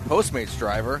stint as a Postmates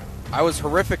driver. I was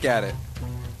horrific at it.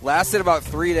 Lasted about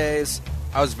 3 days.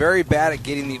 I was very bad at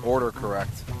getting the order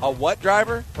correct. A what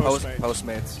driver?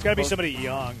 Postmates. It's got to be somebody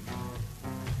young.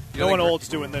 No one old's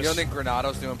doing this. You don't think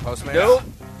Granado's doing Postmates? Nope.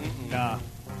 Nah.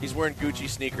 He's wearing Gucci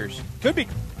sneakers. Could be.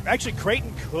 Actually,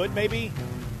 Creighton could maybe.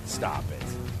 Stop it.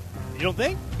 You don't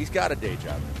think? He's got a day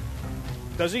job.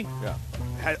 Does he? Yeah.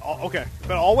 Okay.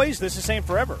 But always? This is the same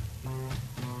forever.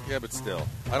 Yeah, but still.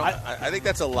 I think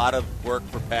that's a lot of work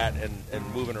for Pat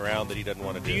and moving around that he doesn't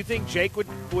want to do. Do you think Jake would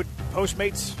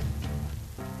Postmates?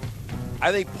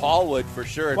 I think Paul would for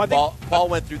sure. Well, Paul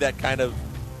went through that kind of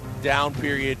down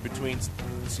period between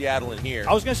Seattle and here.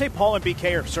 I was going to say Paul and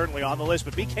BK are certainly on the list,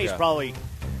 but BK's probably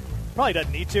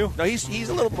doesn't need to. No, he's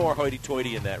a little more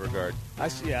hoity-toity in that regard.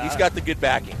 He's got the good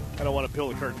backing. I don't want to peel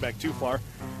the curtain back too far,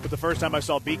 but the first time I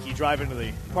saw Beaky drive into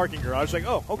the parking garage, I was like,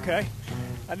 oh, okay.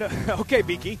 I know. Okay,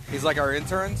 Beaky. He's like our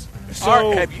interns.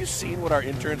 So have you seen what our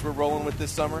interns were rolling with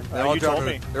this summer? Told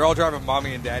me. They're all driving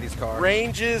mommy and daddy's car.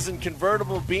 Ranges and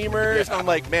convertible Beamers. Yeah. I'm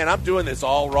like, man, I'm doing this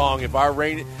all wrong. If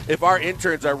our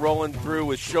interns are rolling through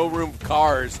with showroom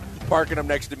cars, parking them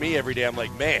next to me every day, I'm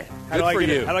like, man, good for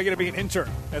you. How do I get to be an intern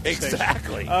at this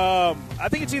Exactly. I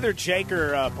think it's either Jake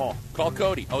or Paul. Call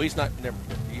Cody. Oh, he's not.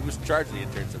 He was in charge of the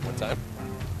interns at one time.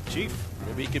 Chief.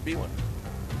 Maybe he could be one.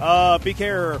 BK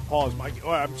or Paul is my. Oh,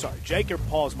 I'm sorry, Jake or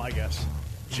Paul is my guess.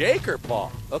 Jake or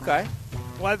Paul? Okay.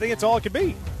 Well, I think it's all it could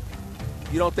be.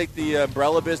 You don't think the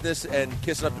umbrella business and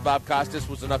kissing up to Bob Costas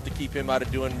was enough to keep him out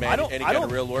of doing any kind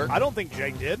of real work? I don't think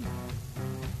Jake did.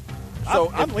 So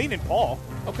I'm leaning Paul.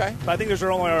 Okay. But I think there's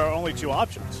only two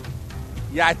options.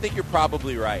 Yeah, I think you're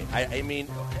probably right. I mean,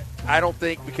 I don't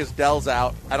think because Dell's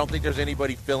out, I don't think there's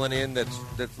anybody filling in that's.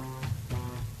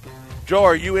 Joe,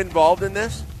 are you involved in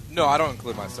this? No, I don't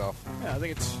include myself. Yeah, I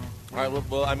think it's. All right.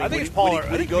 Well, I mean, I think it's Paul.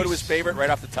 Would he go to his favorite right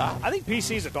off the top? I think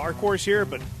PC's a dark horse here,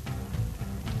 but I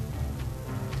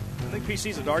think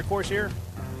PC's a dark horse here.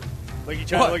 Like you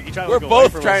trying to We're look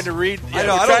both away trying from to read. I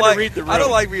know. I don't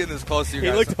like being this close to you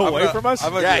guys. He looked away from us.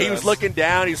 Yeah, he was looking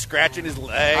down. He was scratching his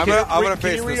leg. I'm gonna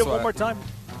face Can you read this it one more time?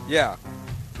 Yeah.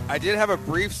 I did have a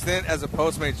brief stint as a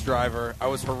Postmates driver. I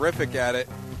was horrific at it.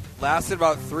 Lasted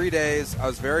about 3 days. I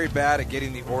was very bad at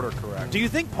getting the order correct. Do you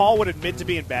think Paul would admit to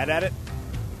being bad at it?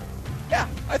 Yeah,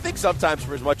 I think sometimes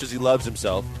for as much as he loves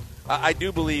himself, I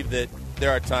do believe that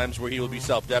there are times where he will be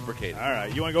self-deprecating. All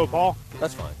right, you want to go Paul?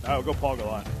 That's fine. Oh, go Paul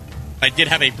Gallant. I did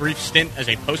have a brief stint as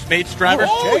a Postmates driver. You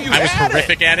I was had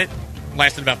horrific at it.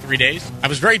 Lasted about 3 days. I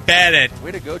was very bad at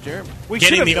Way to go, Jeremy. We Getting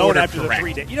should have the known order after correct. the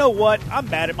 3 days. You know what? I'm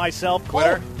mad at myself.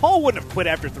 Quitter? Paul wouldn't have quit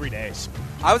after 3 days.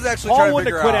 I was actually Paul trying to wouldn't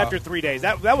figure have quit out. after 3 days.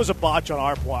 That was a botch on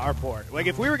our part. Like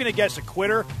if we were going to guess a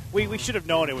quitter, we should have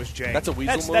known it was Jay. That's a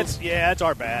weasel move? That's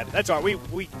our bad. That's our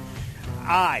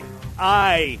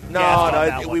I No, gaffed on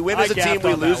that we one. win I as a team, gaffed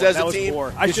we on that lose one. as That a was team.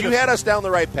 poor. Because you had us down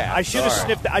the right path. I should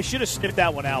have sniffed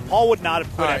that one out. Paul would not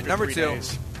have quit All right, after number 3 two.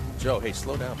 days. Joe, hey,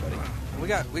 slow down, buddy.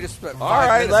 We just spent 5 All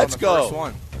right, minutes let's on the go. first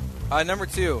one. Number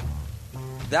 2.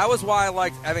 That was why I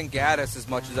liked Evan Gattis as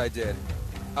much as I did.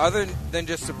 Other than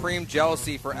just supreme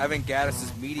jealousy for Evan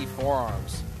Gattis' meaty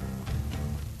forearms.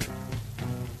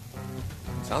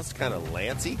 Sounds kind of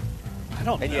lancy. I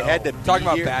don't And know. you had to Talking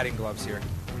about here. batting gloves here.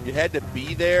 You had to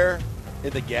be there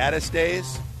in the Gaddis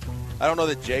days. I don't know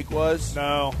that Jake was.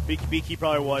 No, Beaky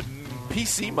probably wasn't.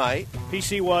 PC might.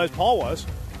 PC was. Paul was.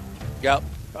 Yep.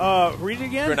 Read it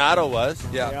again. Granado was.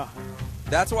 Yeah.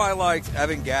 That's why I liked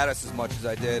Evan Gattis as much as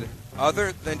I did.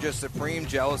 Other than just supreme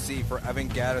jealousy for Evan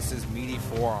Gattis' meaty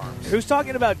forearms. Who's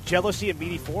talking about jealousy and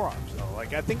meaty forearms, though?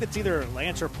 Like, I think that's either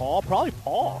Lance or Paul. Probably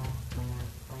Paul.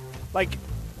 Like,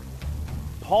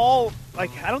 Paul,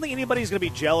 like, I don't think anybody's going to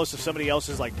be jealous of somebody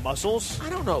else's, like, muscles. I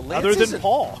don't know. Lance other than isn't-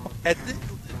 Paul.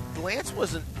 Lance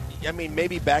wasn't, I mean,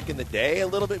 maybe back in the day a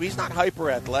little bit, but he's not hyper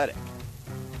athletic.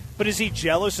 But is he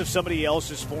jealous of somebody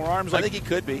else's forearms? I think he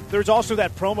could be. There's also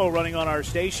that promo running on our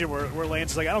station where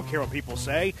Lance is like, I don't care what people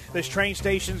say. This train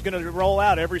station's going to roll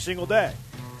out every single day.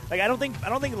 Like, I don't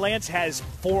think Lance has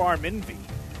forearm envy.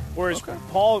 Whereas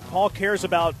Paul cares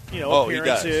about,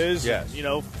 appearances, he does.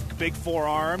 Yes. Big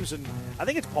forearms, and I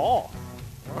think it's Paul.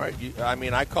 All right.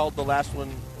 I called the last one.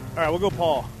 All right, we'll go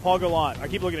Paul. Paul Gallant. I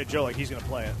keep looking at Joe like he's going to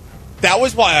play it. That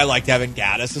was why I liked Evan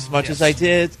Gattis as much as I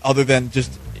did, other than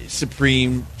just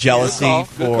supreme jealousy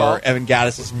Good call. for Evan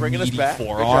Gattis' Bringing us meaty back.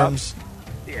 forearms.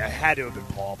 Yeah, it had to have been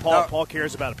Paul. No. Paul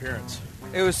cares about appearance.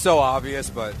 It was so obvious,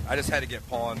 but I just had to get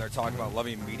Paul in there talking about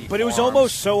loving meaty But it was forearms.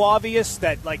 almost so obvious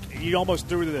that, like, you almost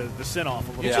threw the sin off a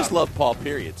little You bit. just love Paul,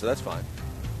 period, so that's fine.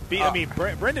 I mean,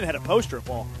 Brendan had a poster of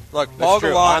Paul. Look, That's Paul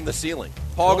true. Gallant On the ceiling.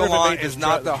 Paul Wonder if it Gallant made is this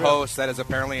not the trip. host that is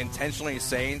apparently intentionally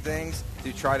saying things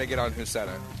to try to get on Who Said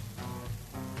It.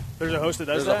 There's a host that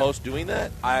does There's that? a host doing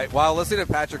that? While listening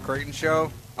to Patrick Creighton's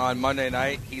show on Monday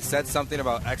night, he said something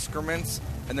about excrements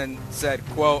and then said,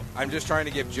 quote, I'm just trying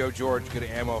to give Joe George good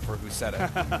ammo for Who Said It. I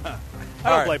don't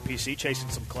All right. blame PC chasing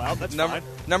some clout. That's fine.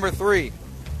 Number 3,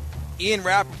 Ian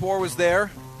Rappaport was there,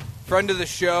 friend of the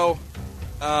show.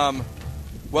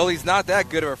 Well, he's not that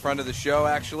good of a friend of the show,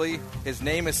 actually. His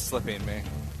name is slipping me.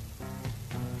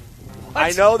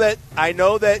 I know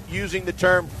that using the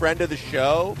term friend of the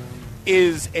show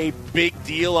is a big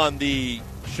deal on the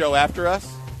show after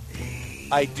us.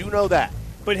 I do know that.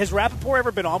 But has Rappaport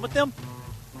ever been on with them?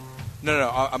 No,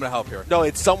 I'm going to help here. No,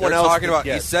 it's someone They're else. talking about.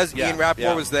 Yes. He says Yeah, Ian Rappaport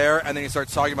yeah. was there, and then he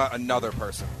starts talking about another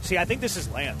person. See, I think this is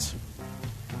Lance.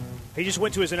 He just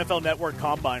went to his NFL Network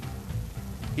combine.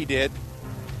 He did.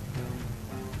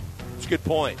 It's a good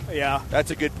point. Yeah.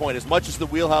 That's a good point. As much as the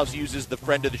Wheelhouse uses the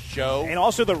friend of the show, And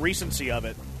also the recency of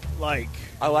it. Like,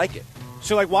 I like it.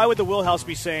 so, like, why would the Wheelhouse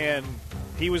be saying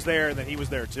he was there and then he was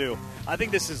there too? I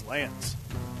think this is Lance.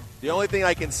 The only thing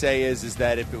I can say is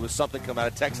that if it was something coming out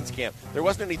of Texans camp, there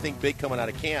wasn't anything big coming out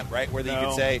of camp, right? Where you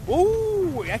could say,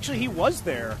 Ooh, actually, he was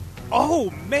there. Oh,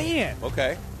 man.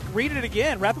 okay, Read it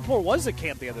again. Rappaport was at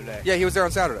camp the other day. Yeah, he was there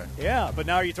on Saturday. Yeah, but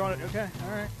now are you throwing it? Okay,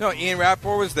 all right. No, Ian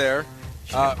Rappaport was there.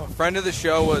 Friend of the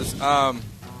show was,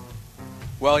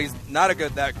 well, he's not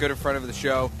that good a friend of the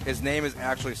show. His name is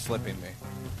actually slipping me.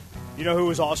 You know who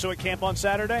was also at camp on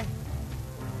Saturday?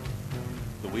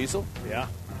 the Weasel. Yeah.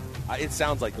 It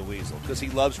sounds like the Weasel because he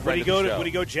loves Would friend he of go the to? show. Would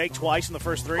he go Jake twice in the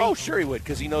first 3? Oh, sure he would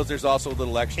because he knows there's also a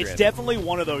little extra. It's in definitely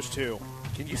one of those two.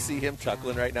 it. Can you see him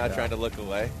chuckling right now, trying to look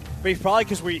away? But he's probably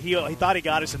because he thought he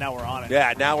got us, and now we're on it.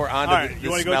 Yeah, now we're on All to right, the you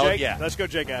want to smell. go, Jake? Yeah. Let's go,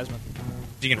 Jake Asman.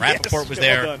 Deacon Rappaport was Well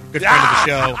there. done. Good friend of the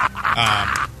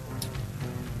show.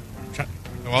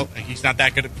 Well, he's not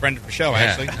that good a friend of the show,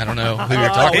 actually. I don't know who you're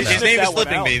talking His about. name is that one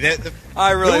slipping out. me.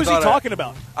 I really Who was he thought talking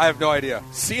about? I have no idea.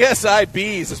 CSI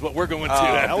Bees is what we're going to.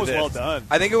 That after was this. well done.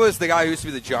 I think it was the guy who used to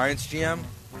be the Giants GM.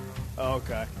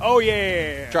 Okay. Oh,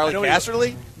 yeah. Charlie I know he-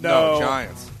 Casterly? No.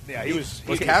 Giants. Yeah, he was.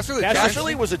 Was he- Casterly?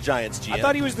 Casterly was a Giants GM. I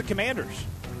thought he was the Commanders.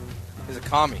 He's a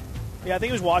commie. Yeah, I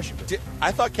think it was Washington.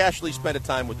 I thought Casterly spent a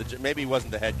time with the. Maybe he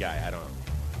wasn't the head guy. I don't know.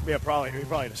 Yeah, probably. He's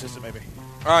probably an assistant, maybe.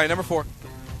 All right, number 4.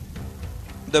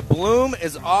 The bloom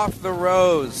is off the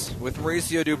rose with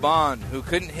Mauricio Dubon, who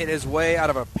couldn't hit his way out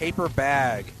of a paper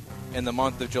bag. in the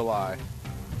month of July.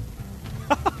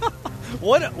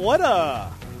 What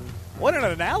an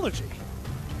analogy.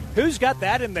 Who's got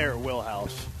that in their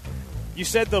wheelhouse? You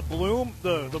said the bloom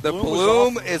the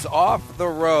bloom is off the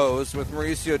rose with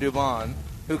Mauricio Dubon,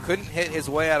 who couldn't hit his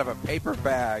way out of a paper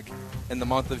bag in the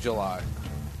month of July.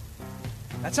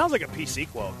 That sounds like a PC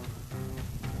quote.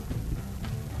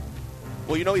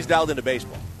 Well, he's dialed into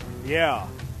baseball. Yeah.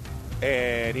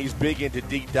 And he's big into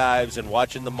deep dives and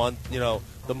watching the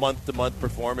month-to-month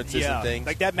performances and things.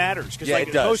 Like that matters because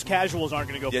it does. most casuals aren't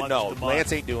going to go month to month.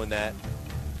 Lance ain't doing that.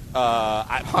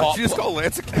 Did you just call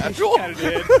Lance a casual? He kind of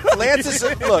did. Lance is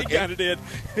look. He kind of did.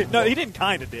 No, he didn't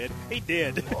kind of did. He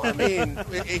did. Well, I mean,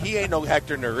 he ain't no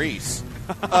Hector Neris.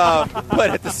 But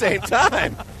at the same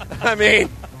time, I mean,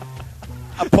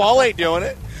 Paul ain't doing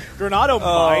it.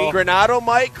 Granado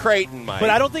might. Creighton might. But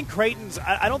I don't think Creighton's.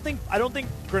 I don't think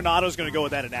Granado's going to go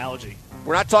with that analogy.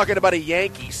 We're not talking about a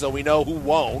Yankee, so we know who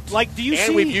won't. Like, do you see?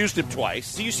 And we've used him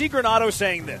twice. Do you see Granado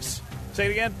saying this? Say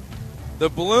it again. The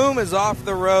bloom is off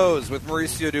the rose with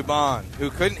Mauricio Dubon, who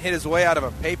couldn't hit his way out of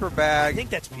a paper bag. I think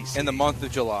that's PC. In the month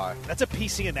of July. That's a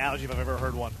PC analogy if I've ever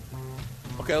heard one.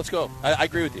 Okay, let's go. I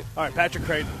agree with you. All right, Patrick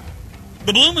Creighton.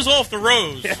 The bloom is off the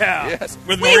rose. Yeah. Yes.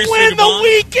 With We Mauricio win the Dubon,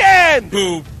 weekend!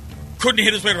 who couldn't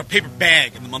hit his way out of a paper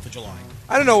bag in the month of July.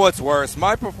 I don't know what's worse,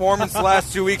 my performance the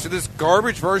last 2 weeks or this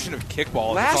garbage version of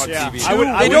kickball that's on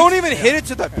TV. They don't even hit it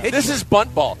to the pitch. This is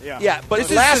bunt ball. Yeah. But This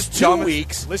the is last just 2 dumb.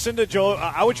 weeks. Listen to Joe.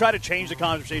 I would try to change the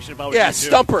conversation about what Yeah, you do.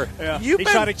 Stumper. Yeah. You've He's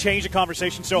been- trying to change the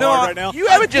conversation so No, hard right now. You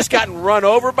haven't just gotten run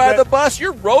over by the bus.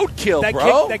 You're roadkill,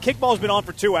 bro. That kickball's been on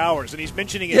for 2 hours, and he's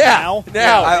mentioning it Yeah, now.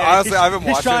 now. I honestly, I haven't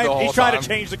he's watched trying, it the whole He's trying time. to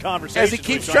change the conversation. As he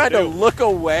keeps trying to look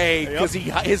away because you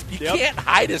Yep. can't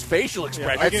hide his facial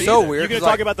expression. It's so weird. You're going to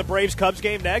talk about the Braves-Cubs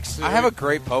game next? I have a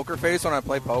great poker face when I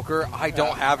play poker. I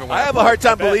don't have it when I have a play. hard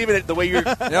time believing it the way you're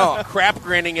No. crap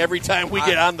grinning every time we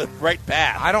get on the right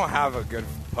path. I don't have a good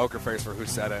poker face for who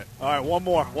said it. All right, one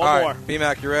more. All right,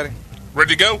 B-Mac, you ready?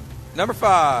 Ready to go? Number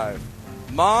 5.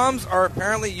 Moms are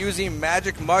apparently using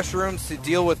magic mushrooms to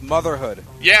deal with motherhood.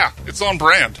 Yeah, it's on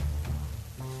brand.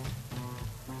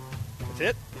 That's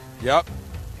it? Yep.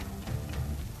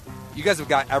 You guys have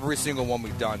got every single one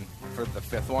we've done for the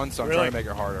 5th one, so I'm Really? trying to make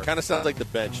it harder. Kind of sounds like the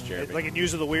bench, Jeremy. Like in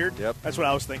News of the Weird? Yep. That's what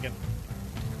I was thinking.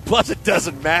 Plus, it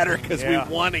doesn't matter because Yeah.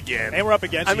 we won again. And we're up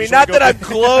against I you, mean, so not we that go-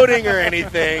 I'm gloating or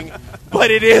anything,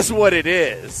 but it is what it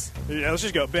is. Yeah, let's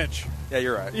just go bench. Yeah,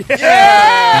 you're right.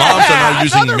 Yeah! Moms are now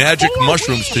using Another magic 4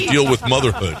 mushrooms to weeks. deal with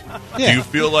motherhood. Do you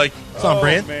feel like It's on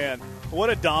brand. Man, what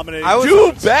a dominating.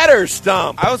 Do better,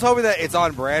 Stump. I was hoping that it's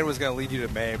on brand was going to lead you to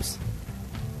Mabes.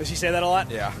 Does he say that a lot?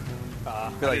 Yeah.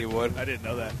 I feel like you would. I didn't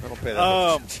know that. I don't pay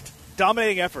that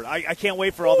Dominating effort. I can't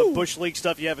wait for all the Bush League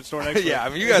stuff you have in store next week. Yeah, I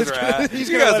mean, you guys are He's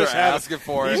you gonna guys let are us have it. asking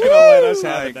for it. He's going to let us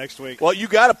have it Like, next week. Well, you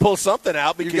got to pull something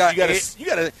out because you got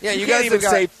to. Yeah, you guys can't even have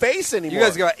got- say face anymore. You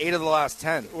guys got 8 of the last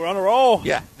 10. We're on a roll.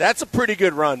 Yeah, that's a pretty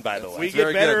good run, by the way. We It's get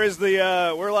very better good. as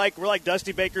the we're like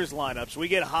Dusty Baker's lineups. We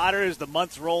get hotter as the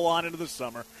months roll on into the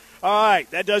summer. All right,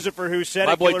 that does it for Who Said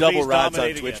My It. boy Killer Double Bees Rod's on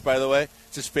dominating Twitch, it. by the way.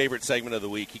 It's his favorite segment of the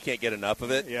week. He can't get enough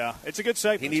of it. Yeah, it's a good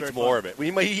segment. He It's needs very more fun. of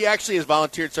it. He actually has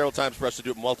volunteered several times for us to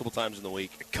do it multiple times in the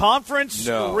week. Conference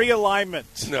No. realignment.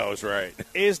 No, it's right.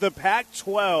 Is the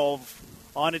Pac-12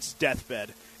 on its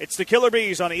deathbed? It's the Killer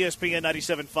Bees on ESPN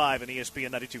 97.5 and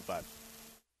ESPN 92.5.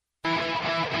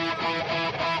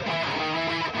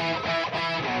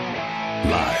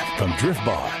 Live from Drift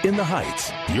Bar in the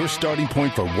Heights, your starting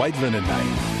point for White Linen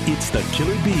Night. It's the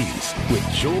Killer Bees with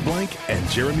Joel Blank and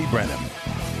Jeremy Branham.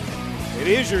 It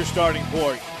is your starting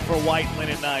point for White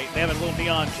Linen Night. They have a little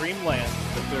Neon Dreamland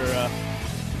that they're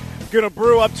going to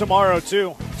brew up tomorrow,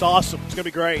 too. It's awesome. It's going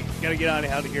to be great. Got to get out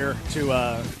of here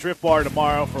to Drift Bar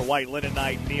tomorrow for White Linen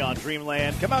Night, Neon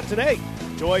Dreamland. Come out today.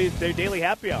 Enjoy their daily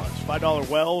happy hours. $5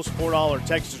 Wells, $4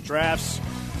 Texas Drafts.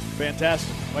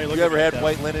 Fantastic. Why are You looking ever at had that?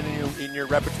 white linen in your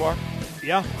repertoire?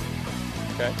 Yeah.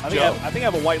 Okay. I think I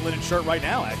have a white linen shirt right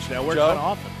now, actually. I wear it Joe? kind of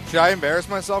often. Should I embarrass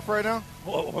myself right now?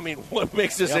 Well, I mean, what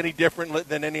makes this Yep. any different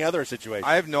than any other situation?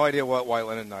 I have no idea what White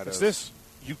Linen Night What's is. this?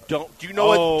 You don't? Do you know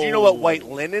what? Do you know what white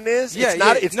linen is? Yeah, it's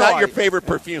not. yeah, It's no, not your I- favorite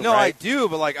perfume. No, I right? do,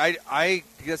 but like I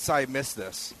guess I missed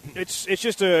this. It's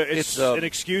just an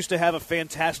excuse to have a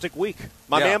fantastic week.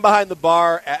 My Yeah. man behind the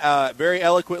bar very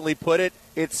eloquently put it.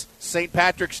 It's St.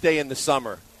 Patrick's Day in the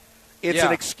summer. It's Yeah.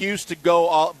 an excuse to go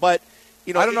all. But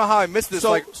you know, I don't know how I missed this.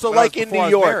 So, like so when I like was- in before I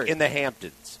New was York, married. in the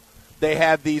Hamptons, they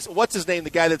have these. What's his name?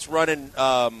 The guy that's running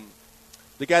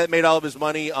The guy that made all of his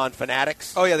money on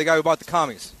Fanatics. Oh, yeah, the guy who bought the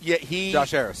commies. Yeah,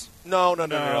 Josh Harris. No.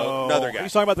 Another guy.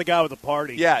 He's talking about the guy with the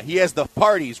party. Yeah, he has the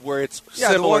parties where it's the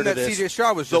similar one to that this. C.J.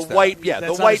 Stroud was the just white, at. yeah,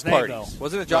 That's the not white his name, parties. though.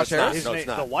 Wasn't it Josh Harris? His No, name, it's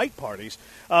not. the white parties. Is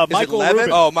Michael it Levin?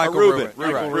 Rubin. Oh, Michael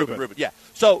Rubin. Rubin. Yeah.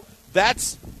 So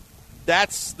that's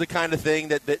the kind of thing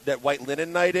that White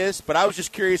Linen Night is. But I was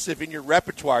just curious if in your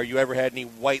repertoire you ever had any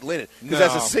white linen. Because No.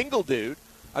 as a single dude,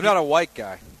 I'm not a white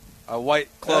guy. A white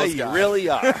clothes guy. You really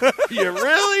are. You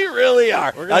really, really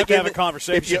are. We're going to have a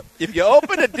conversation. If you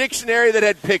open a dictionary that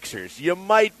had pictures, you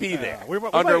might be there we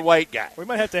under might- white guy. We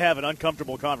might have to have an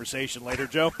uncomfortable conversation later,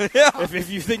 Joe. Yeah. If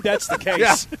you think that's the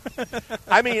case.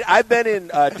 I mean, I've been in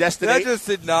That destination. just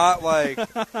did not,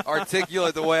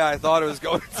 articulate the way I thought it was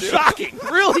going to. Shocking.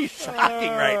 Really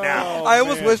shocking right now. I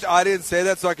almost wish I didn't say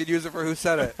that so I could use it for who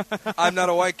said it. I'm not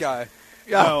a white guy.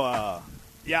 So,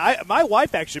 my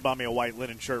wife actually bought me a white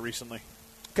linen shirt recently.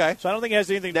 Okay. So I don't think it has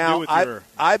anything to Now, do with your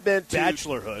I've been to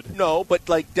bachelorhood. No, but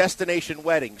like destination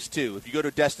weddings too. If you go to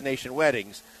destination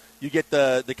weddings, you get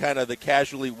the kind of the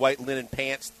casually white linen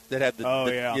pants that have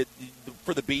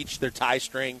for the beach, they're tie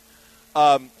string.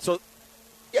 So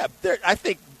yeah, I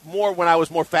think more when I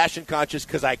was more fashion conscious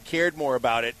because I cared more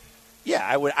about it. Yeah,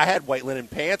 I had white linen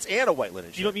pants and a white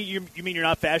linen shirt. You mean you're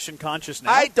not fashion conscious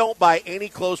now? I don't buy any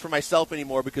clothes for myself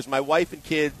anymore because my wife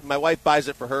buys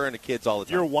it for her and the kids all the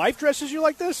time. Your wife dresses you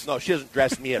like this? No, she doesn't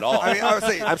dress me at all. I mean, I would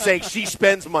say, I'm saying she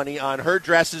spends money on her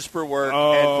dresses for work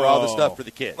and for all the stuff for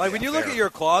the kids. like when you look at your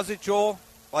closet, Joel,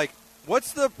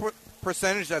 what's the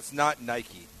percentage that's not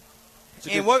Nike?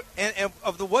 And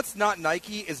what's not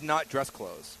Nike is not dress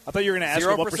clothes. I thought you were going to ask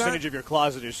me what 0%? percentage of your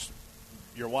closet is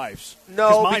your wife's.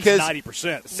 No, mine's because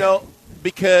 90%. No,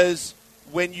 because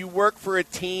when you work for a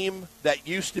team that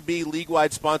used to be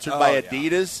league-wide sponsored by yeah.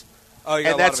 Adidas, Oh, you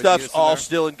got and a lot that of stuff's Adidas in all there?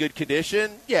 still in good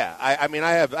condition. Yeah, I mean,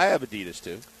 I have Adidas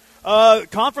too.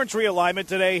 Conference realignment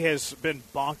today has been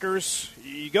bonkers.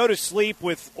 You go to sleep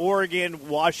with Oregon,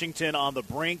 Washington on the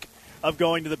brink of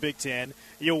going to the Big Ten.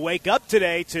 You wake up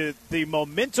today to the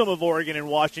momentum of Oregon and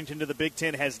Washington to the Big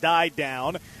Ten has died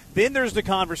down. Then there's the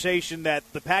conversation that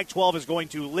the Pac-12 is going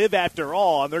to live after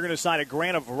all, and they're going to sign a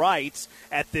grant of rights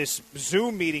at this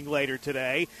Zoom meeting later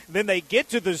today. Then they get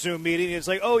to the Zoom meeting, and it's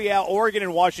like, oh, yeah, Oregon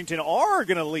and Washington are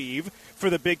going to leave for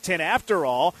the Big Ten after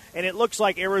all, and it looks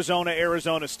like Arizona,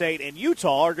 Arizona State, and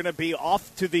Utah are going to be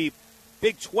off to the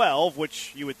Big 12,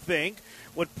 which you would think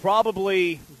would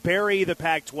probably bury the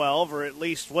Pac-12, or at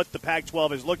least what the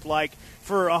Pac-12 has looked like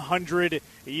for 100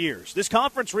 years. This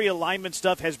conference realignment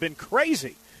stuff has been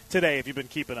crazy today, if you've been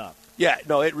keeping up. Yeah,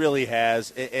 no, it really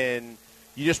has, and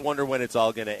you just wonder when it's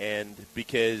all going to end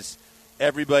because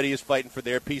everybody is fighting for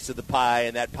their piece of the pie,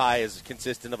 and that pie is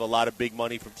consistent of a lot of big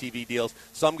money from TV deals.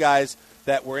 Some guys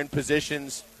that were in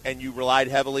positions and you relied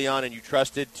heavily on and you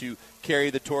trusted to carry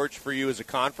the torch for you as a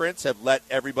conference have let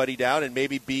everybody down and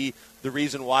maybe be the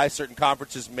reason why certain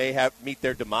conferences may have meet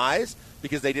their demise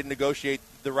because they didn't negotiate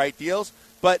the right deals.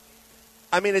 But,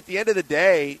 I mean, at the end of the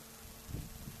day,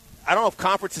 I don't know if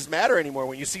conferences matter anymore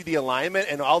when you see the alignment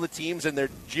and all the teams and their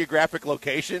geographic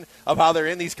location of how they're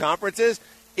in these conferences.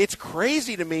 It's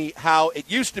crazy to me how it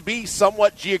used to be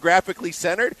somewhat geographically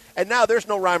centered, and now there's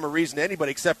no rhyme or reason to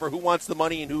anybody except for who wants the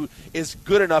money and who is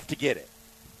good enough to get it.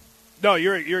 No,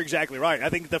 you're exactly right. I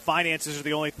think the finances are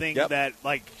the only thing that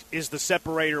is the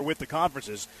separator with the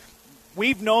conferences.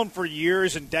 We've known for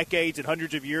years and decades and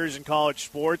hundreds of years in college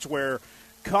sports where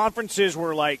conferences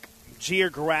were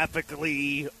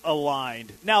geographically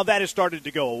aligned. Now that has started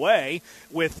to go away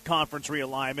with conference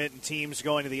realignment and teams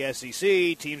going to the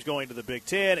SEC, teams going to the Big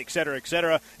Ten, et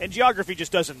cetera, and geography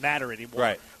just doesn't matter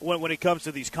anymore when it comes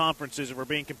to these conferences, if we're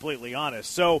being completely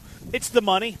honest. So it's the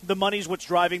money. The money's what's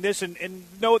driving this, and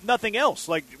nothing else.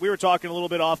 Like we were talking a little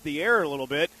bit off the air a little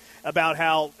bit about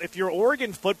how if you're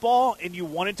Oregon football and you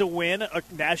wanted to win a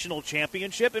national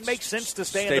championship, it makes sense to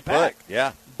stay in the pack.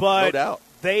 Yeah, but no doubt.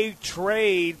 They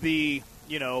trade the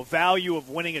value of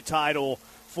winning a title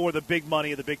for the big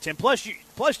money of the Big Ten. Plus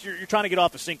you're trying to get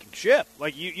off a sinking ship.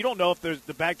 Like you don't know if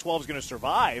the Pac-12 is going to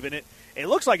survive, and it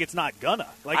looks like it's not gonna.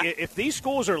 If these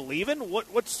schools are leaving,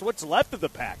 what's left of the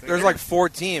pack? There's 4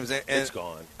 teams, and it's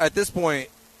gone at this point.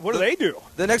 What do they do?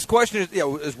 The next question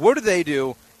is what do they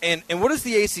do, and what does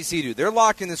the ACC do? They're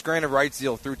locked in this grant of rights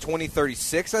deal through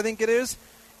 2036, I think it is.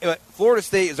 Florida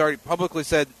State has already publicly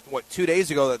said, 2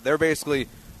 days ago, that they're basically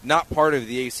not part of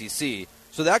the ACC.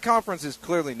 So that conference is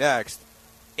clearly next.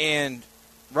 And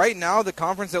right now, the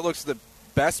conference that looks the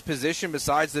best position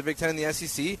besides the Big Ten and the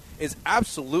SEC is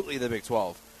absolutely the Big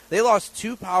 12. They lost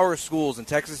 2 power schools in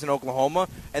Texas and Oklahoma,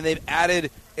 and they've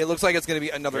added, it looks like it's going to be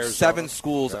another Arizona. 7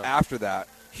 schools after that.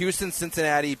 Houston,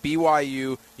 Cincinnati,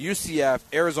 BYU, UCF,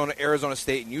 Arizona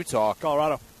State, and Utah.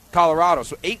 Colorado.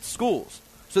 So 8 schools.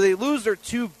 So they lose their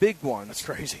 2 big ones. That's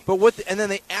crazy. But and then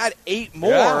they add 8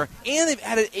 more, and they've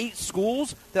added 8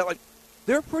 schools that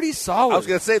they're pretty solid. I was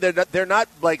going to say they're not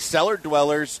like cellar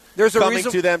dwellers. There's a coming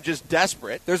reason, to them just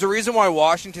desperate. There's a reason why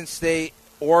Washington State,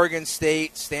 Oregon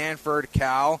State, Stanford,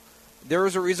 Cal. There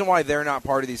is a reason why they're not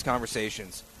part of these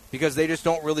conversations because they just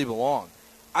don't really belong.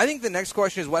 I think the next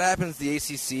question is what happens to the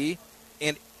ACC,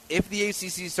 and if the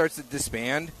ACC starts to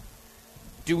disband,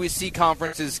 do we see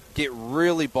conferences get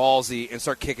really ballsy and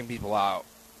start kicking people out?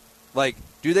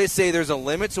 Do they say there's a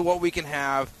limit to what we can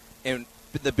have, and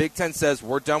the Big Ten says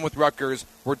we're done with Rutgers,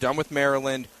 we're done with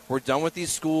Maryland, we're done with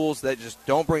these schools that just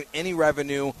don't bring any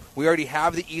revenue. We already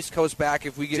have the East Coast back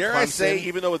if we get Dare Clemson. I say,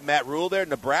 even though with Matt Rule there,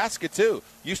 Nebraska, too,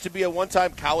 used to be a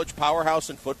one-time college powerhouse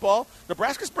in football.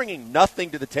 Nebraska's bringing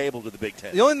nothing to the table to the Big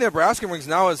Ten. The only thing Nebraska brings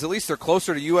now is at least they're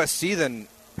closer to USC than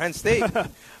Penn State.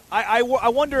 I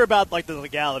wonder about the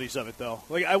legalities of it, though.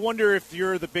 I wonder if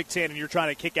you're the Big Ten and you're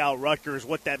trying to kick out Rutgers,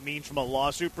 what that means from a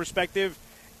lawsuit perspective,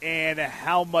 and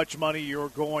how much money you're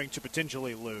going to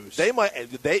potentially lose.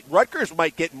 Rutgers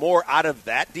might get more out of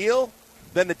that deal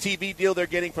than the TV deal they're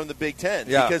getting from the Big Ten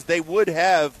because they would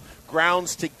have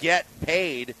grounds to get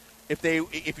paid if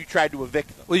you tried to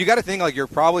evict them. Well, you got to think you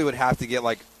probably would have to get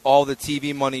all the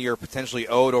TV money you're potentially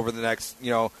owed over the next,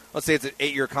 let's say it's an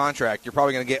 8-year contract. You're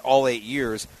probably going to get all 8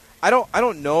 years. I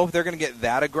don't know if they're going to get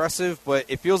that aggressive, but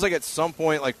it feels like at some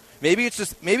point, maybe it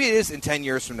is in 10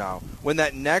 years from now when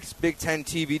that next Big Ten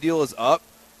TV deal is up.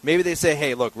 Maybe they say,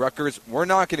 hey, look, Rutgers, we're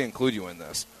not going to include you in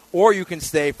this, or you can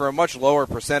stay for a much lower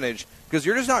percentage because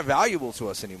you're just not valuable to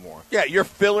us anymore. Yeah, you're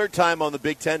filler time on the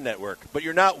Big Ten network, but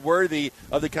you're not worthy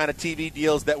of the kind of TV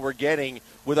deals that we're getting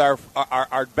with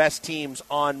our best teams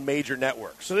on major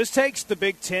networks. So this takes the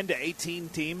Big Ten to 18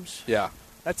 teams. Yeah.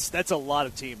 That's a lot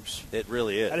of teams. It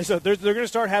really is. And so they're going to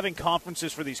start having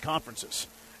conferences for these conferences.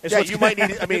 You might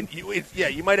need.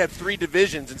 You might have 3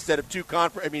 divisions instead of 2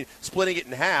 splitting it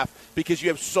in half because you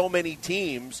have so many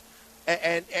teams,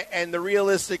 and the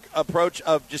realistic approach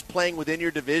of just playing within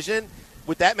your division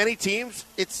with that many teams,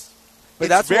 it's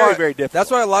very, very difficult.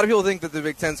 That's why a lot of people think that the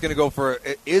Big Ten is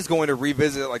going to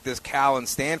revisit this Cal and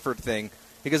Stanford thing.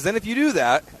 Because then if you do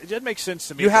that, it doesn't make sense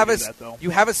to me. You have a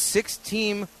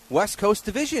 6-team West Coast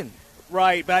division.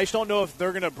 Right, but I just don't know if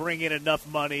they're going to bring in enough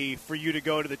money for you to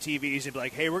go to the TVs and be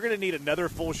like, hey, we're going to need another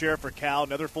full share for Cal,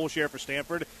 another full share for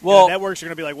Stanford. Well, and the networks are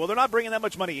going to be like, well, they're not bringing that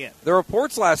much money in. The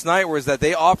reports last night was that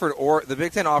the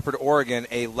Big Ten offered Oregon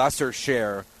a lesser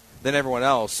share than everyone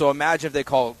else. So imagine if they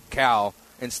call Cal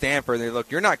and Stanford, and they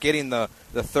look, you're not getting the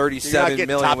 $37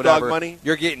 million, top whatever. Dog money.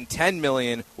 You're getting $10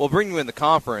 million. We'll bring you in the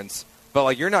conference.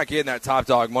 But you're not getting that top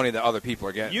dog money that other people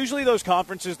are getting. Usually those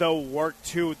conferences, though, work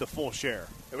to the full share.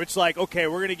 It's okay,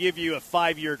 we're going to give you a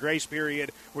 5-year grace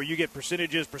period where you get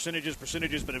percentages,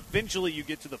 but eventually you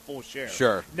get to the full share.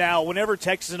 Sure. Now, whenever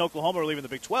Texas and Oklahoma were leaving the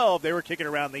Big 12, they were kicking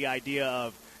around the idea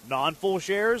of non-full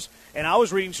shares. And I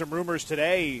was reading some rumors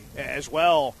today as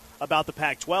well about the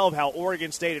Pac-12, how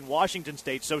Oregon State and Washington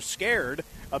State so scared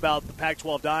about the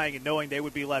Pac-12 dying and knowing they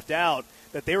would be left out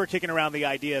that they were kicking around the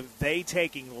idea of they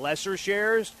taking lesser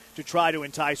shares to try to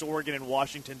entice Oregon and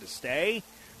Washington to stay.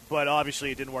 But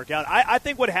obviously it didn't work out. I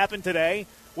think what happened today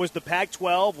was the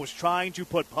Pac-12 was trying to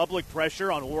put public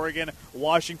pressure on Oregon,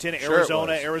 Washington,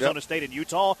 Arizona State, and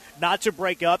Utah not to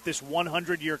break up this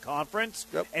 100-year conference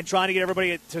and trying to get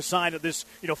everybody to sign this,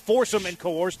 force them and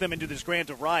coerce them into this grant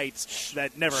of rights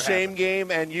that never happened. Shame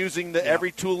game and using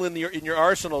every tool in your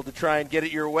arsenal to try and get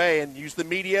it your way and use the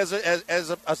media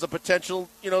as a potential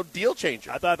deal changer.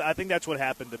 I think that's what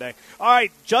happened today. All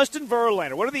right, Justin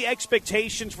Verlander. What are the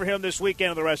expectations for him this weekend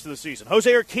and the rest of the season? Jose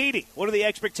Urquidy. What are the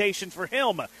expectations for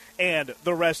him and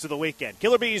the rest of the weekend?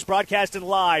 Killer Bees broadcasting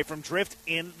live from Drift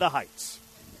in the Heights.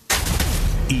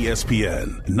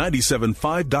 ESPN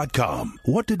 97.5.com.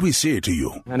 What did we say to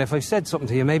you? And if I said something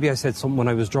to you, maybe I said something when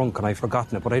I was drunk and I've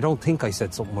forgotten it, but I don't think I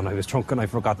said something when I was drunk and I've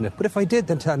forgotten it. But if I did,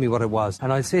 then tell me what it was,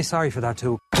 and I'll say sorry for that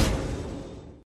too.